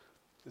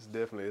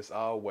 It's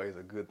always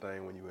a good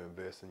thing when you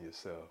invest in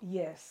yourself.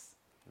 Yes.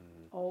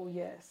 Oh,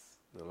 yes.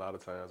 And a lot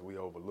of times we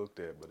overlook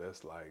that, but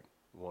that's like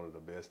one of the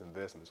best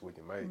investments we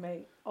can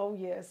make. Oh,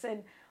 yes.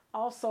 And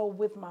also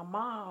with my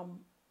mom,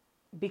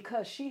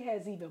 because she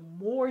has even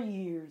more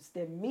years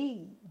than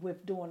me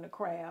with doing the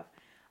craft,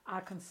 I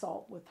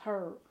consult with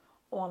her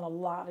on a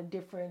lot of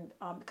different,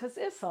 because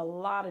it's a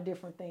lot of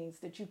different things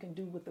that you can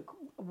do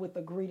with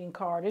a greeting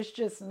card. It's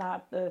just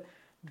not the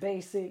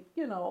basic,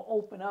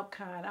 open up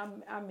kind.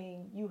 I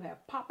mean, you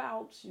have pop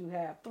outs, you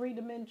have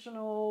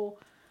 3-dimensional,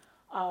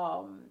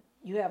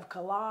 you have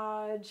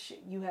collage,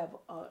 you have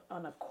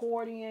an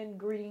accordion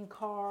greeting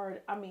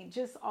card. I mean,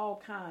 just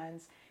all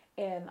kinds.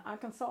 And I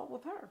consult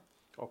with her.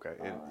 Okay.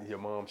 And your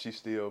mom, she's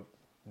still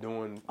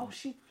doing? Oh,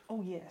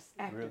 yes,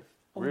 active. Really?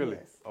 Oh, Really?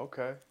 Yes.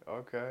 Okay.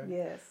 Okay.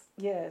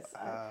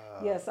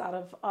 Yes,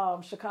 out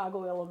of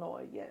Chicago,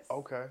 Illinois, yes.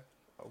 Okay.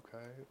 Okay.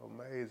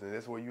 Amazing.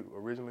 That's where you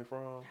originally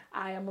from?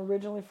 I am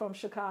originally from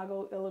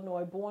Chicago,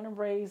 Illinois, born and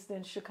raised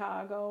in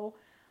Chicago.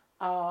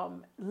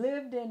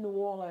 Lived in New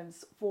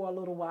Orleans for a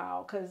little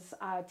while because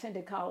I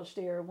attended college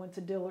there, went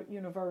to Dillard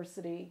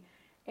University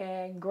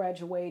and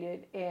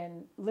graduated,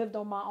 and lived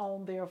on my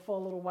own there for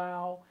a little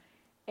while,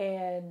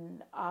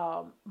 and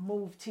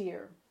moved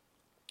here.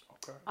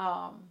 Okay.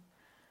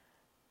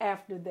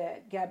 After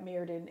that, got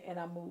married and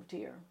I moved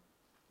here.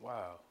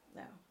 Wow.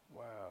 Now.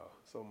 Wow.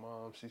 So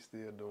mom, she's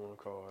still doing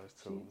cards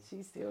too.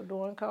 She's still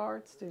doing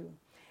cards too.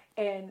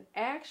 And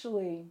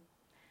actually,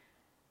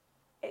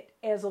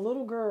 as a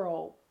little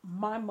girl,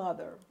 my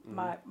mother,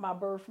 my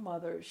birth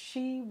mother,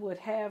 she would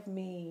have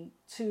me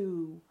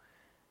to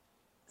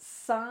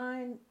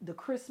sign the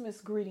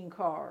Christmas greeting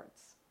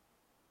cards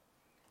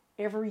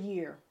every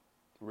year.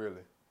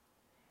 Really?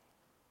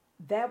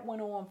 That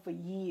went on for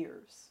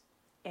years.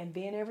 And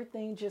then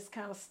everything just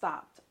kind of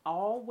stopped.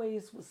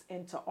 Always was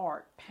into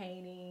art,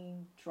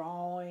 painting,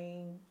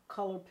 drawing,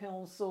 color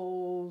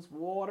pencils,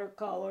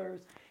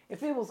 watercolors.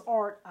 If it was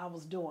art, I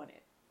was doing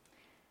it.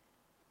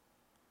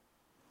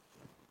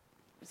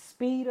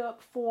 Speed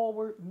up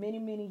forward many,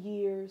 many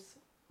years.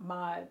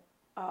 My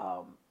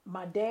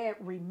dad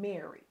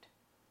remarried.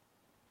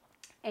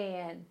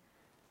 And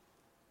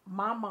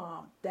my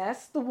mom,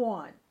 that's the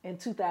one in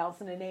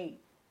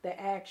 2008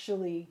 that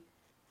actually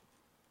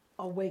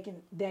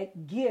awakened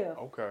that gift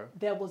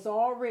that was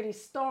already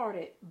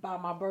started by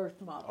my birth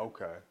mother.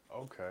 Okay.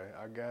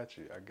 I got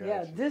you.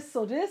 This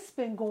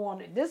been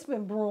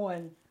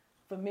brewing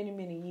for many,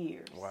 many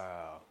years.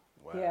 Wow.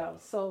 Yeah,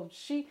 so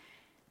she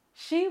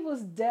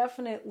was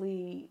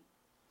definitely,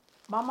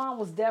 my mom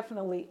was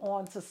definitely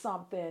onto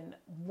something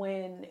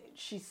when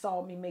she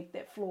saw me make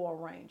that floor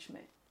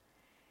arrangement.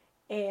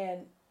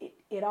 And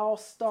it all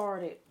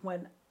started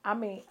when, I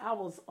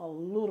was a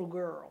little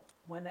girl.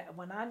 When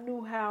I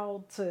knew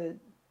how to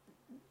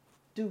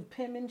do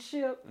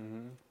penmanship,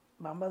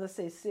 my mother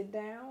said, sit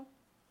down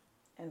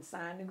and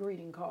sign the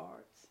greeting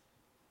cards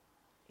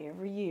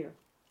every year.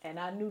 And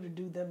I knew to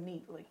do them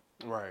neatly.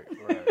 Right.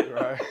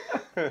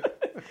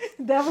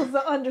 That was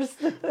the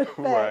understood fact.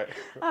 Right.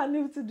 I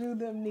knew to do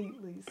them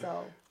neatly,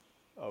 so.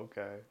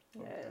 Okay.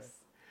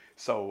 Yes.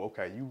 So,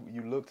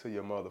 you look to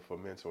your mother for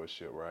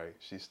mentorship, right?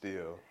 She's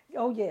still.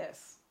 Oh,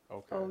 yes.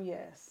 Okay. Oh,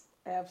 yes.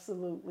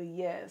 Absolutely,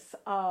 yes.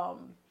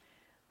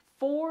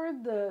 For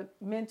the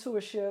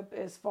mentorship,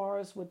 as far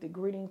as with the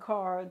greeting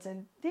cards,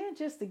 and then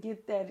just to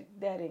get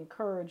that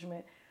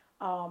encouragement,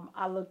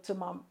 I look to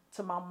my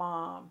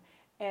mom,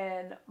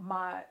 and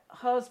my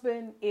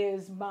husband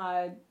is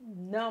my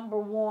number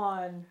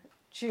one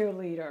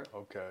cheerleader.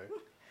 Okay.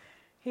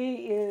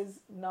 He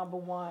is number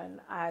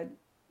one. I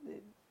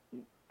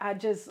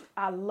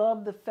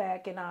love the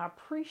fact, and I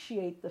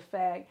appreciate the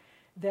fact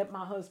that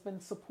my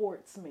husband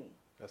supports me.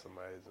 That's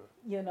amazing.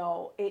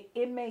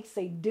 It makes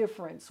a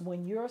difference.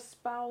 When your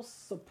spouse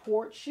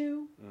supports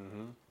you,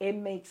 it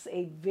makes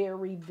a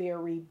very,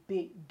 very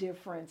big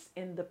difference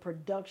in the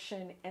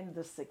production and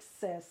the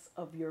success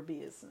of your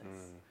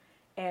business.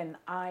 And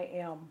I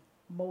am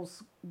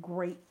most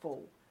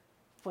grateful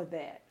for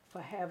that,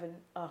 for having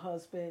a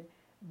husband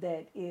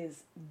that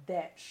is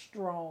that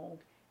strong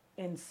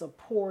in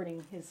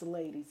supporting his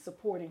lady,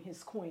 supporting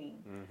his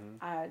queen.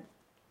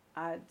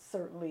 I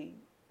certainly,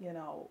 you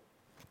know,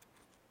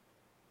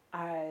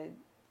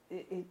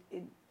 it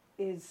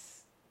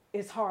is,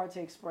 it's hard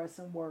to express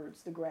in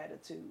words the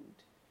gratitude.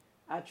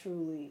 I'm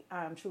truly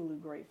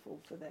grateful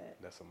for that.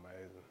 That's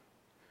amazing.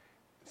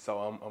 So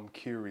I'm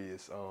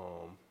curious.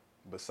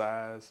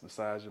 Besides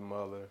your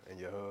mother and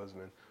your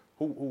husband,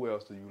 who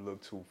else do you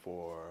look to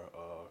for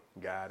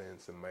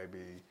guidance and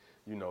maybe,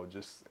 you know,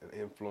 just an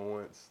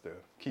influence to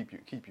keep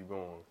you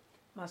going?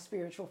 My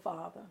spiritual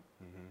father.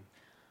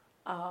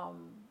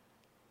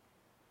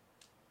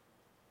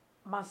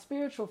 My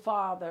spiritual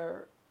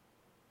father,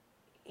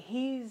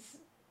 he's,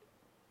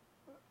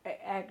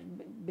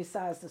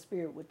 besides the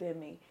spirit within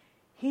me,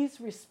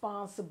 he's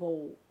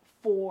responsible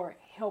for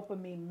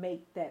helping me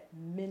make that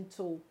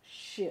mental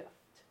shift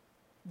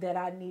that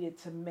I needed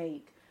to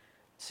make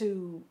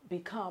to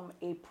become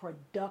a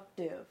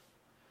productive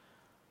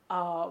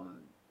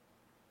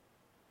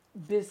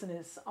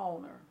business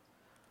owner.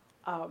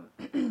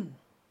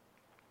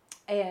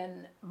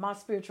 And my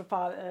spiritual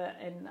father,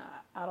 and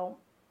I don't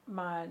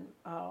mind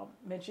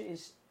mention,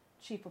 is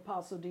Chief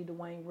Apostle D.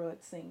 Dwayne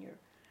Rudd Sr.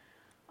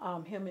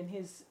 Him and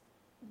his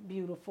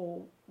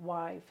beautiful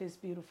wife, his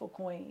beautiful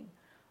queen,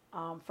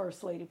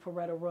 First Lady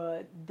Coretta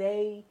Rudd,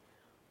 they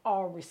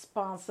are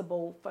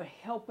responsible for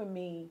helping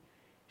me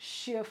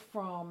shift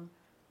from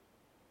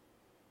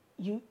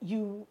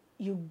you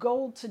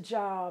go to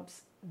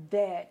jobs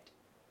that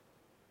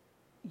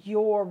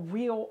your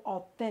real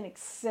authentic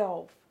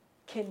self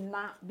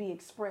cannot be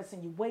expressed,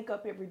 and you wake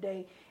up every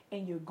day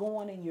and you're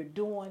going and you're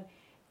doing,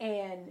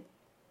 and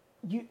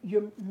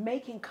you're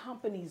making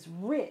companies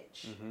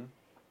rich,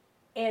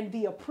 and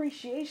the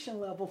appreciation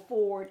level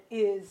for it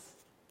is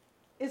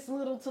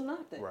little to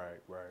nothing. Right.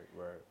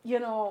 You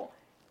know,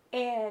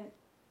 and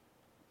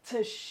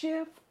to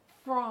shift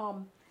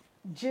from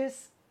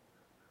just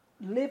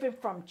living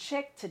from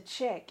check to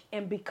check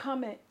and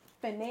becoming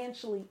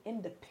financially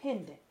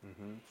independent,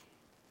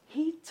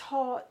 he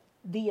taught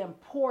the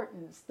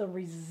importance, the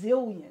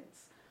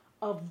resilience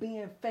of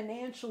being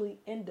financially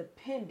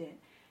independent,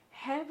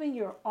 having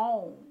your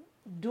own,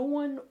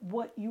 doing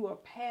what you are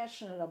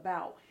passionate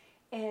about,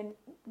 and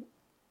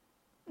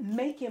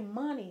making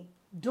money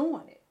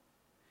doing it.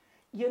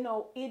 You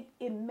know,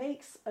 it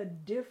makes a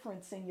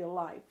difference in your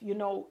life, you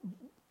know,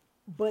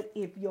 but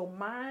if your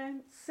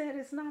mindset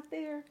is not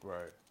there,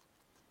 Right.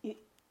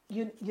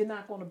 you're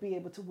not going to be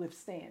able to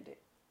withstand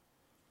it.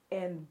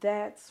 And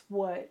that's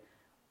what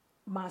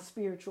my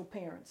spiritual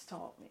parents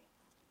taught me.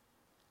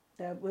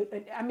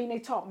 They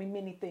taught me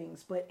many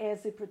things, but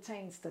as it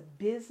pertains to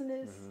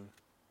business,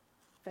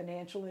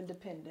 financial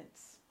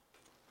independence,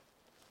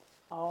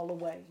 all the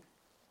way.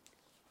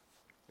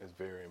 It's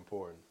very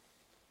important.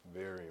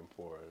 Very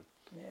important.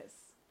 Yes.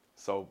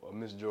 So,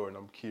 Miss Jordan,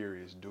 I'm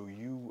curious. Do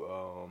you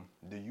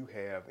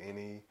have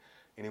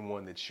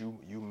anyone that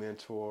you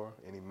mentor,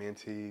 any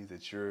mentees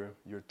that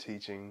you're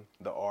teaching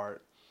the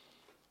art?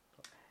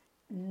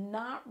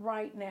 Not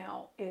right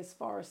now, as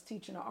far as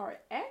teaching the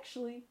art.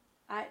 Actually,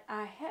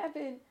 I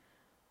haven't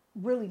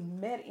really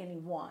met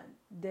anyone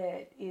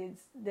that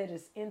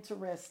is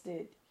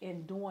interested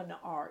in doing the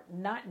art.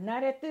 Not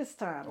at this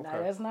time. Okay.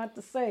 Now, that's not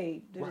to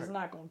say that Right. it's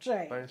not going to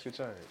change. Things could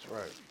change,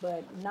 right?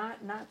 But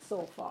not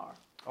so far.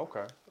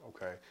 Okay.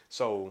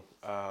 So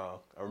I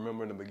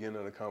remember in the beginning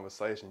of the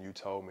conversation, you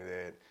told me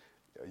that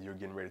you're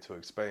getting ready to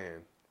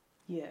expand.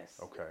 Yes.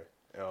 Okay.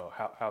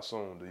 How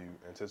soon do you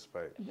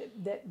anticipate?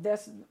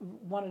 That's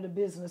one of the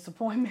business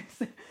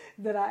appointments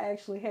that I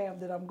actually have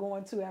that I'm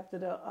going to after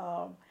the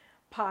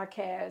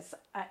podcast.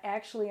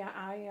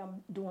 I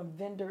am doing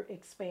vendor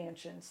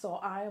expansion. So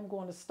I am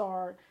going to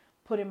start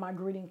putting my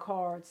greeting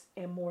cards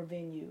in more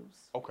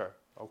venues. Okay.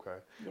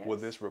 Yes. Will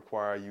this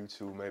require you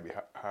to maybe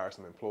hire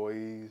some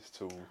employees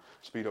to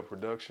speed up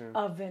production?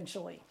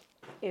 Eventually,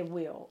 it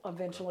will.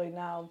 Eventually,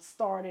 now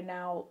starting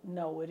out,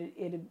 no,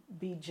 it'd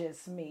be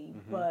just me.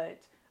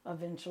 But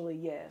eventually,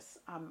 yes,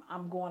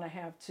 I'm going to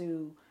have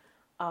to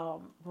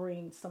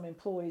bring some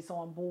employees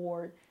on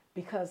board,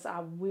 because I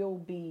will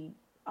be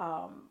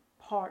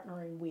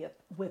partnering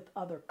with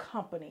other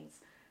companies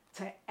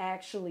to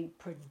actually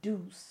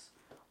produce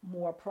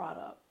more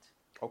product.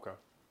 Okay.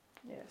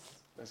 Yes.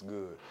 That's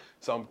good.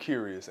 So I'm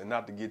curious, and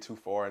not to get too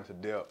far into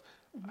depth,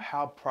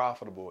 how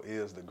profitable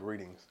is the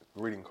greeting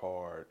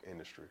card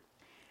industry?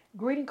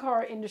 Greeting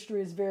card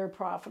industry is very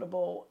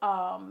profitable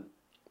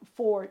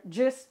for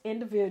just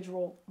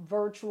individual,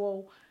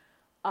 virtual,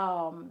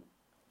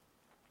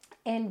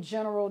 in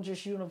general,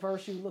 just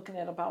universal. You're looking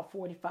at about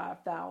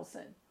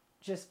 $45,000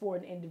 just for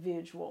an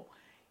individual.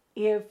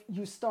 If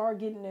you start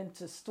getting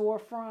into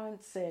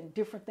storefronts and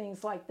different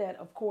things like that,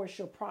 of course,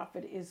 your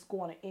profit is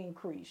going to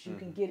increase. You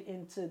can get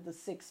into the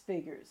six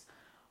figures.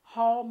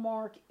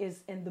 Hallmark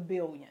is in the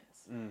billions.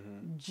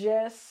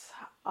 Just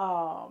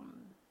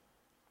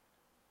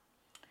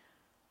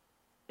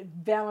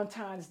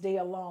Valentine's Day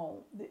alone,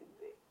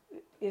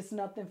 it's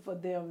nothing for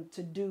them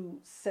to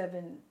do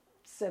 7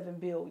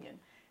 billion.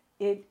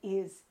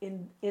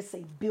 it's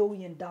a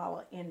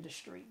billion-dollar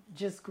industry,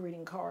 just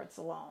greeting cards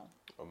alone.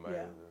 Amazing.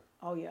 Yeah.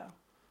 Oh yeah.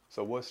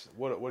 So what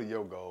are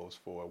your goals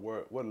for?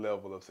 What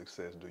level of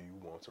success do you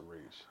want to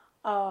reach?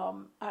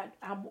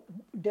 I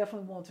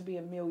definitely want to be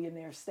a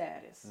millionaire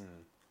status.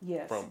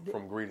 Yes.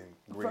 From greeting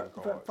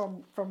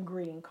cards. From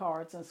greeting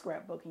cards and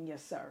scrapbooking,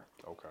 yes, sir.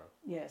 Okay.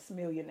 Yes,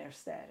 millionaire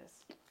status.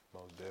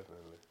 Most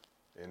definitely,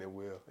 and it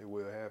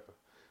will happen.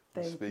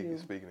 Thank you.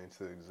 Speaking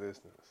into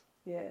existence.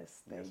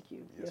 Yes, thank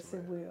you. Yes,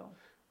 it ma'am. will.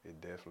 It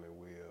definitely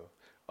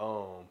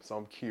will. So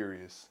I'm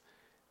curious,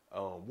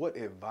 what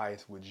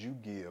advice would you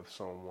give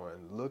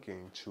someone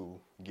looking to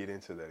get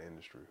into that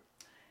industry?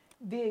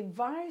 The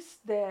advice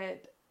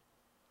that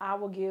I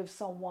will give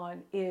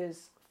someone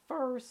is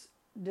first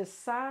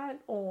decide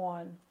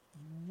on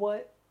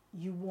what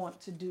you want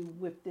to do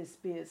with this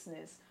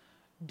business.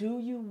 Do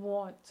you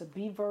want to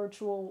be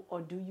virtual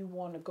or do you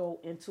want to go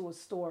into a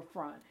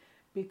storefront?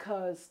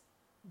 Because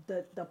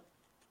the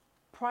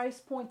price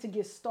point to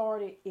get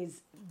started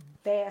is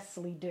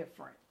vastly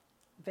different.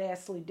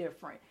 Vastly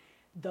different.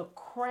 The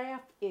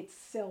craft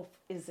itself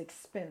is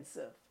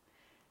expensive.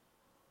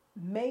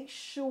 Make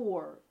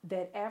sure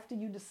that after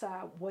you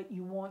decide what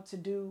you want to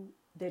do,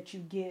 that you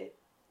get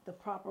the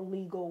proper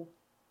legal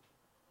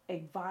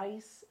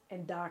advice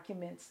and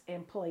documents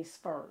in place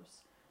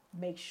first.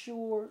 Make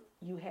sure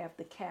you have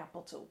the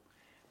capital.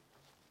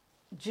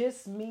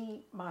 Just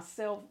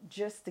myself,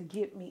 just to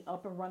get me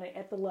up and running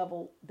at the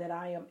level that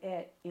I am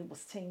at, it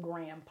was 10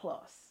 grand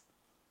plus.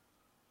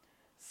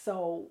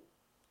 So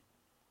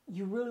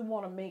you really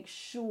want to make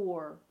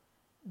sure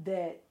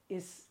that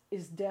it's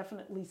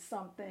definitely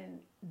something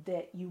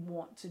that you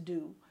want to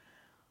do.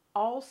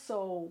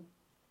 Also,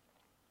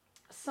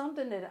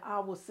 something that I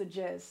would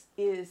suggest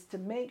is to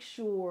make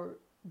sure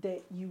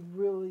that you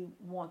really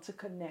want to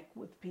connect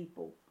with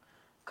people,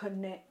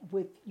 connect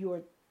with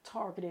your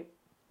targeted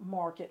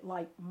market.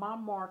 Like my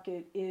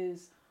market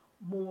is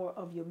more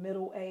of your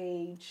middle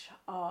age,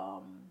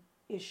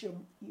 it's your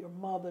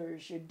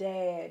mothers, your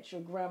dads,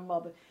 your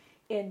grandmother,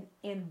 in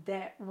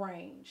that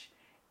range.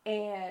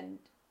 And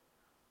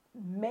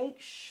make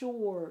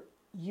sure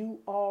you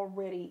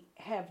already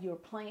have your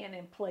plan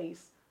in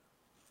place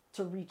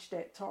to reach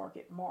that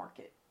target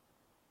market,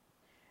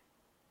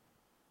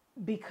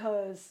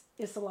 because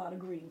it's a lot of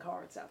greeting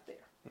cards out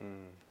there.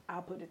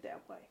 I'll put it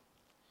that way.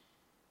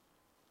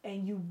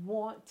 And you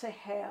want to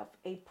have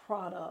a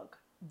product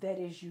that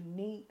is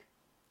unique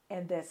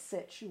and that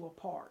sets you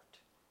apart.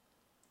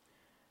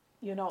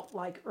 You know,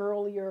 like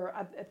earlier,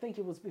 I think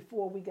it was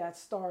before we got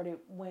started,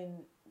 when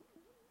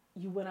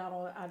you went out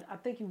on, I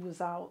think you was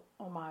out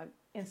on my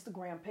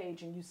Instagram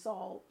page and you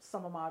saw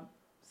some of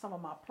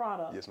my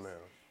products. Yes, ma'am.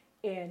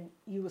 And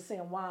you were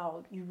saying,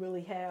 wow, you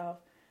really have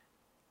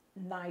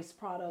nice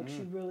products.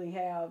 You really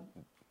have,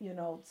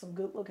 some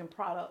good looking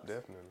products.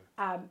 Definitely.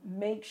 I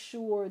make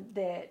sure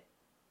that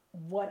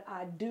what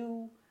I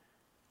do,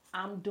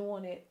 I'm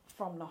doing it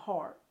from the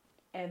heart.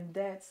 And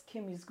that's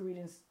Kimmy's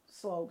Greetings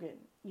slogan,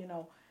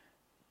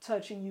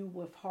 touching you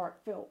with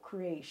heartfelt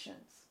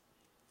creations.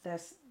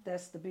 That's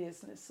the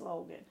business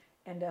slogan.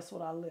 And that's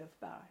what I live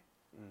by.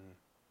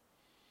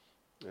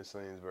 It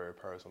seems very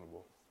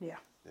personable. Yeah.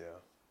 Yeah.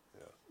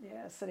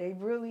 Yeah, so I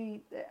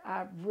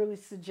really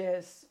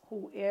suggest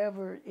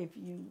whoever, if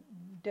you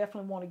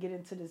definitely want to get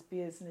into this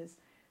business,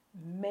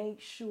 make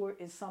sure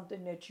it's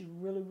something that you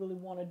really, really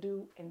want to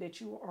do and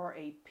that you are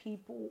a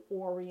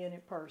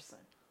people-oriented person.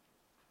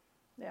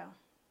 Yeah.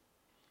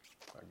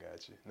 I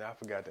got you. Now, I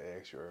forgot to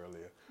ask you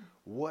earlier,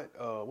 what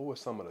were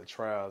some of the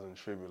trials and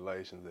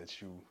tribulations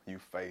that you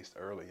faced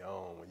early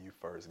on when you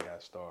first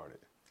got started?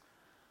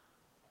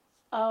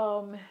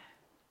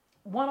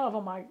 One of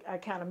them I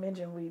kind of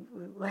mentioned, we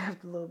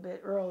laughed a little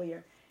bit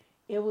earlier.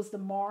 It was the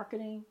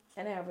marketing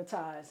and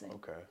advertising.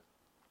 Okay.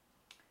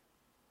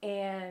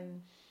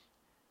 And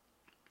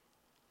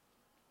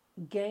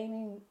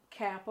gaining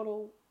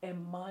capital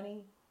and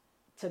money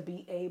to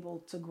be able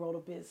to grow the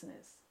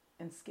business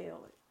and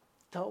scale it.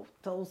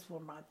 Those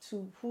were my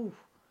two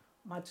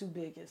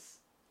biggest.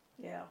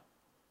 Yeah.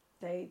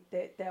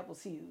 That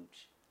was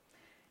huge.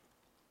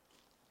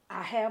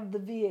 I have the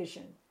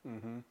vision.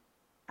 Mm-hmm.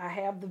 I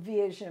have the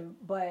vision,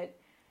 but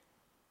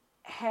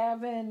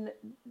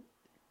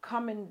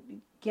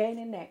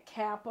gaining that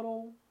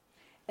capital,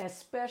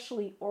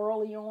 especially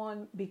early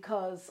on,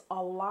 because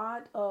a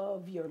lot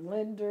of your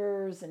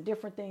lenders and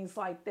different things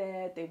like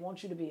that, they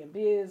want you to be in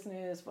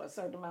business for a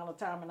certain amount of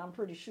time, and I'm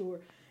pretty sure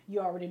you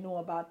already know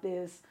about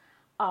this,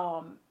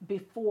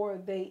 before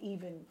they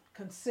even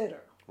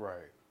consider.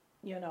 Right.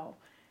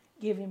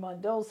 Giving money.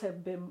 Those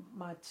have been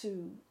my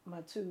two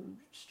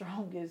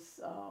strongest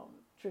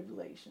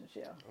tribulations.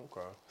 Yeah.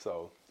 Okay.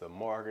 So the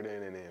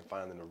marketing and then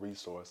finding the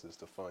resources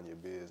to fund your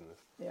business.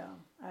 Yeah.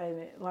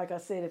 Like I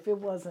said, if it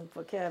wasn't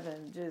for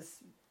Kevin,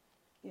 just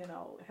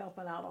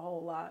helping out a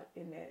whole lot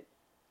in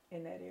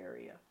that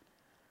area,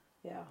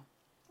 yeah,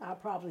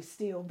 I'd probably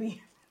still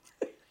be.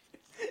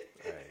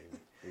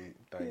 Hey,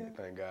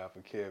 thank God for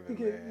Kevin,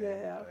 man.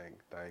 Yeah.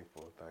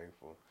 Thankful.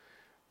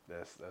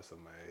 That's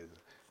amazing.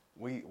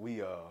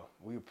 we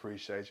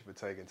appreciate you for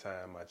taking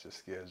time out your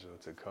schedule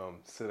to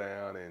come sit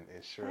down and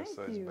share Thank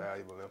such you.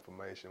 valuable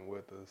information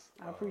with us.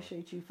 I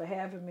appreciate you for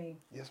having me.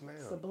 Yes, ma'am.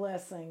 It's a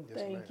blessing. Yes,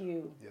 Thank ma'am.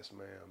 you. Yes,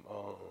 ma'am.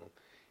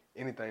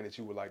 Anything that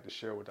you would like to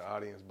share with the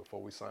audience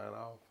before we sign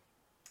off?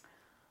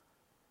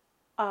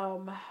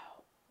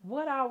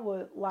 What I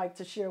would like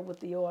to share with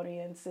the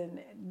audience,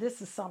 and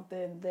this is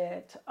something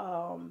that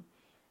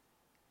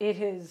it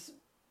has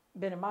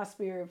been in my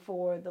spirit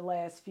for the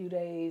last few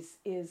days,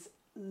 is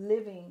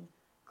living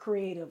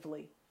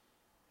creatively.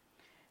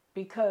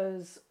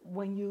 Because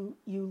when you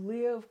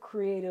live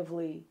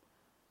creatively,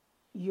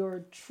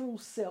 your true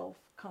self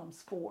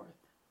comes forth.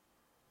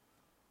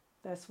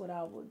 That's what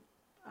I would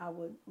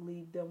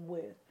leave them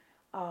with.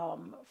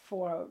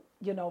 For,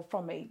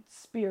 from a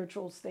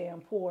spiritual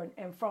standpoint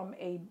and from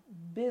a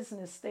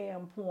business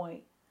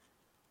standpoint,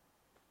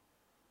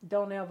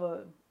 don't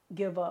ever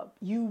give up.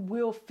 You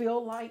will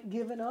feel like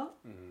giving up.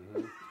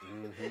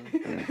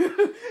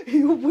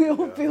 You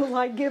will feel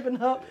like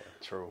giving up.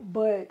 Yeah, true.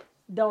 But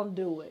don't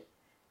do it,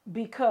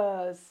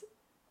 because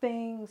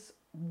things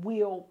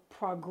will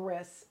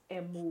progress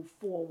and move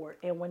forward.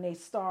 And when they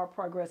start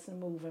progressing,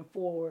 moving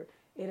forward,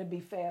 it'll be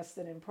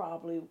faster than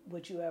probably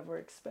what you ever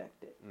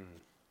expected.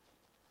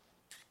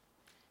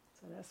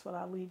 So that's what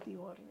I leave the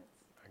audience.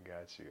 I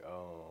got you.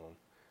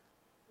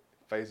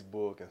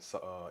 Facebook and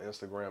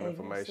Instagram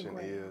information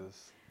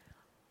is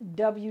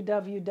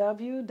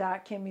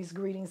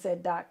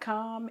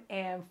www.kimmysgreetings@.com,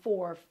 and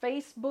for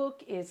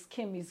Facebook it's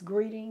Kimmy's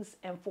Greetings,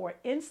 and for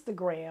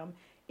Instagram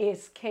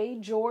it's K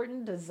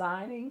Jordan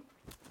Designing.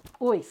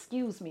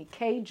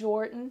 K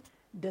Jordan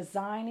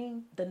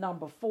Designing, the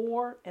number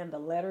 4 and the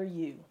letter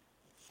U.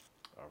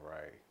 All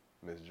right,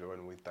 Miss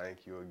Jordan, we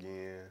thank you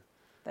again.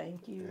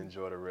 Thank you.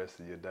 Enjoy the rest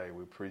of your day.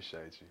 We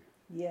appreciate you.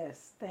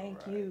 Yes,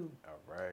 thank you. All right.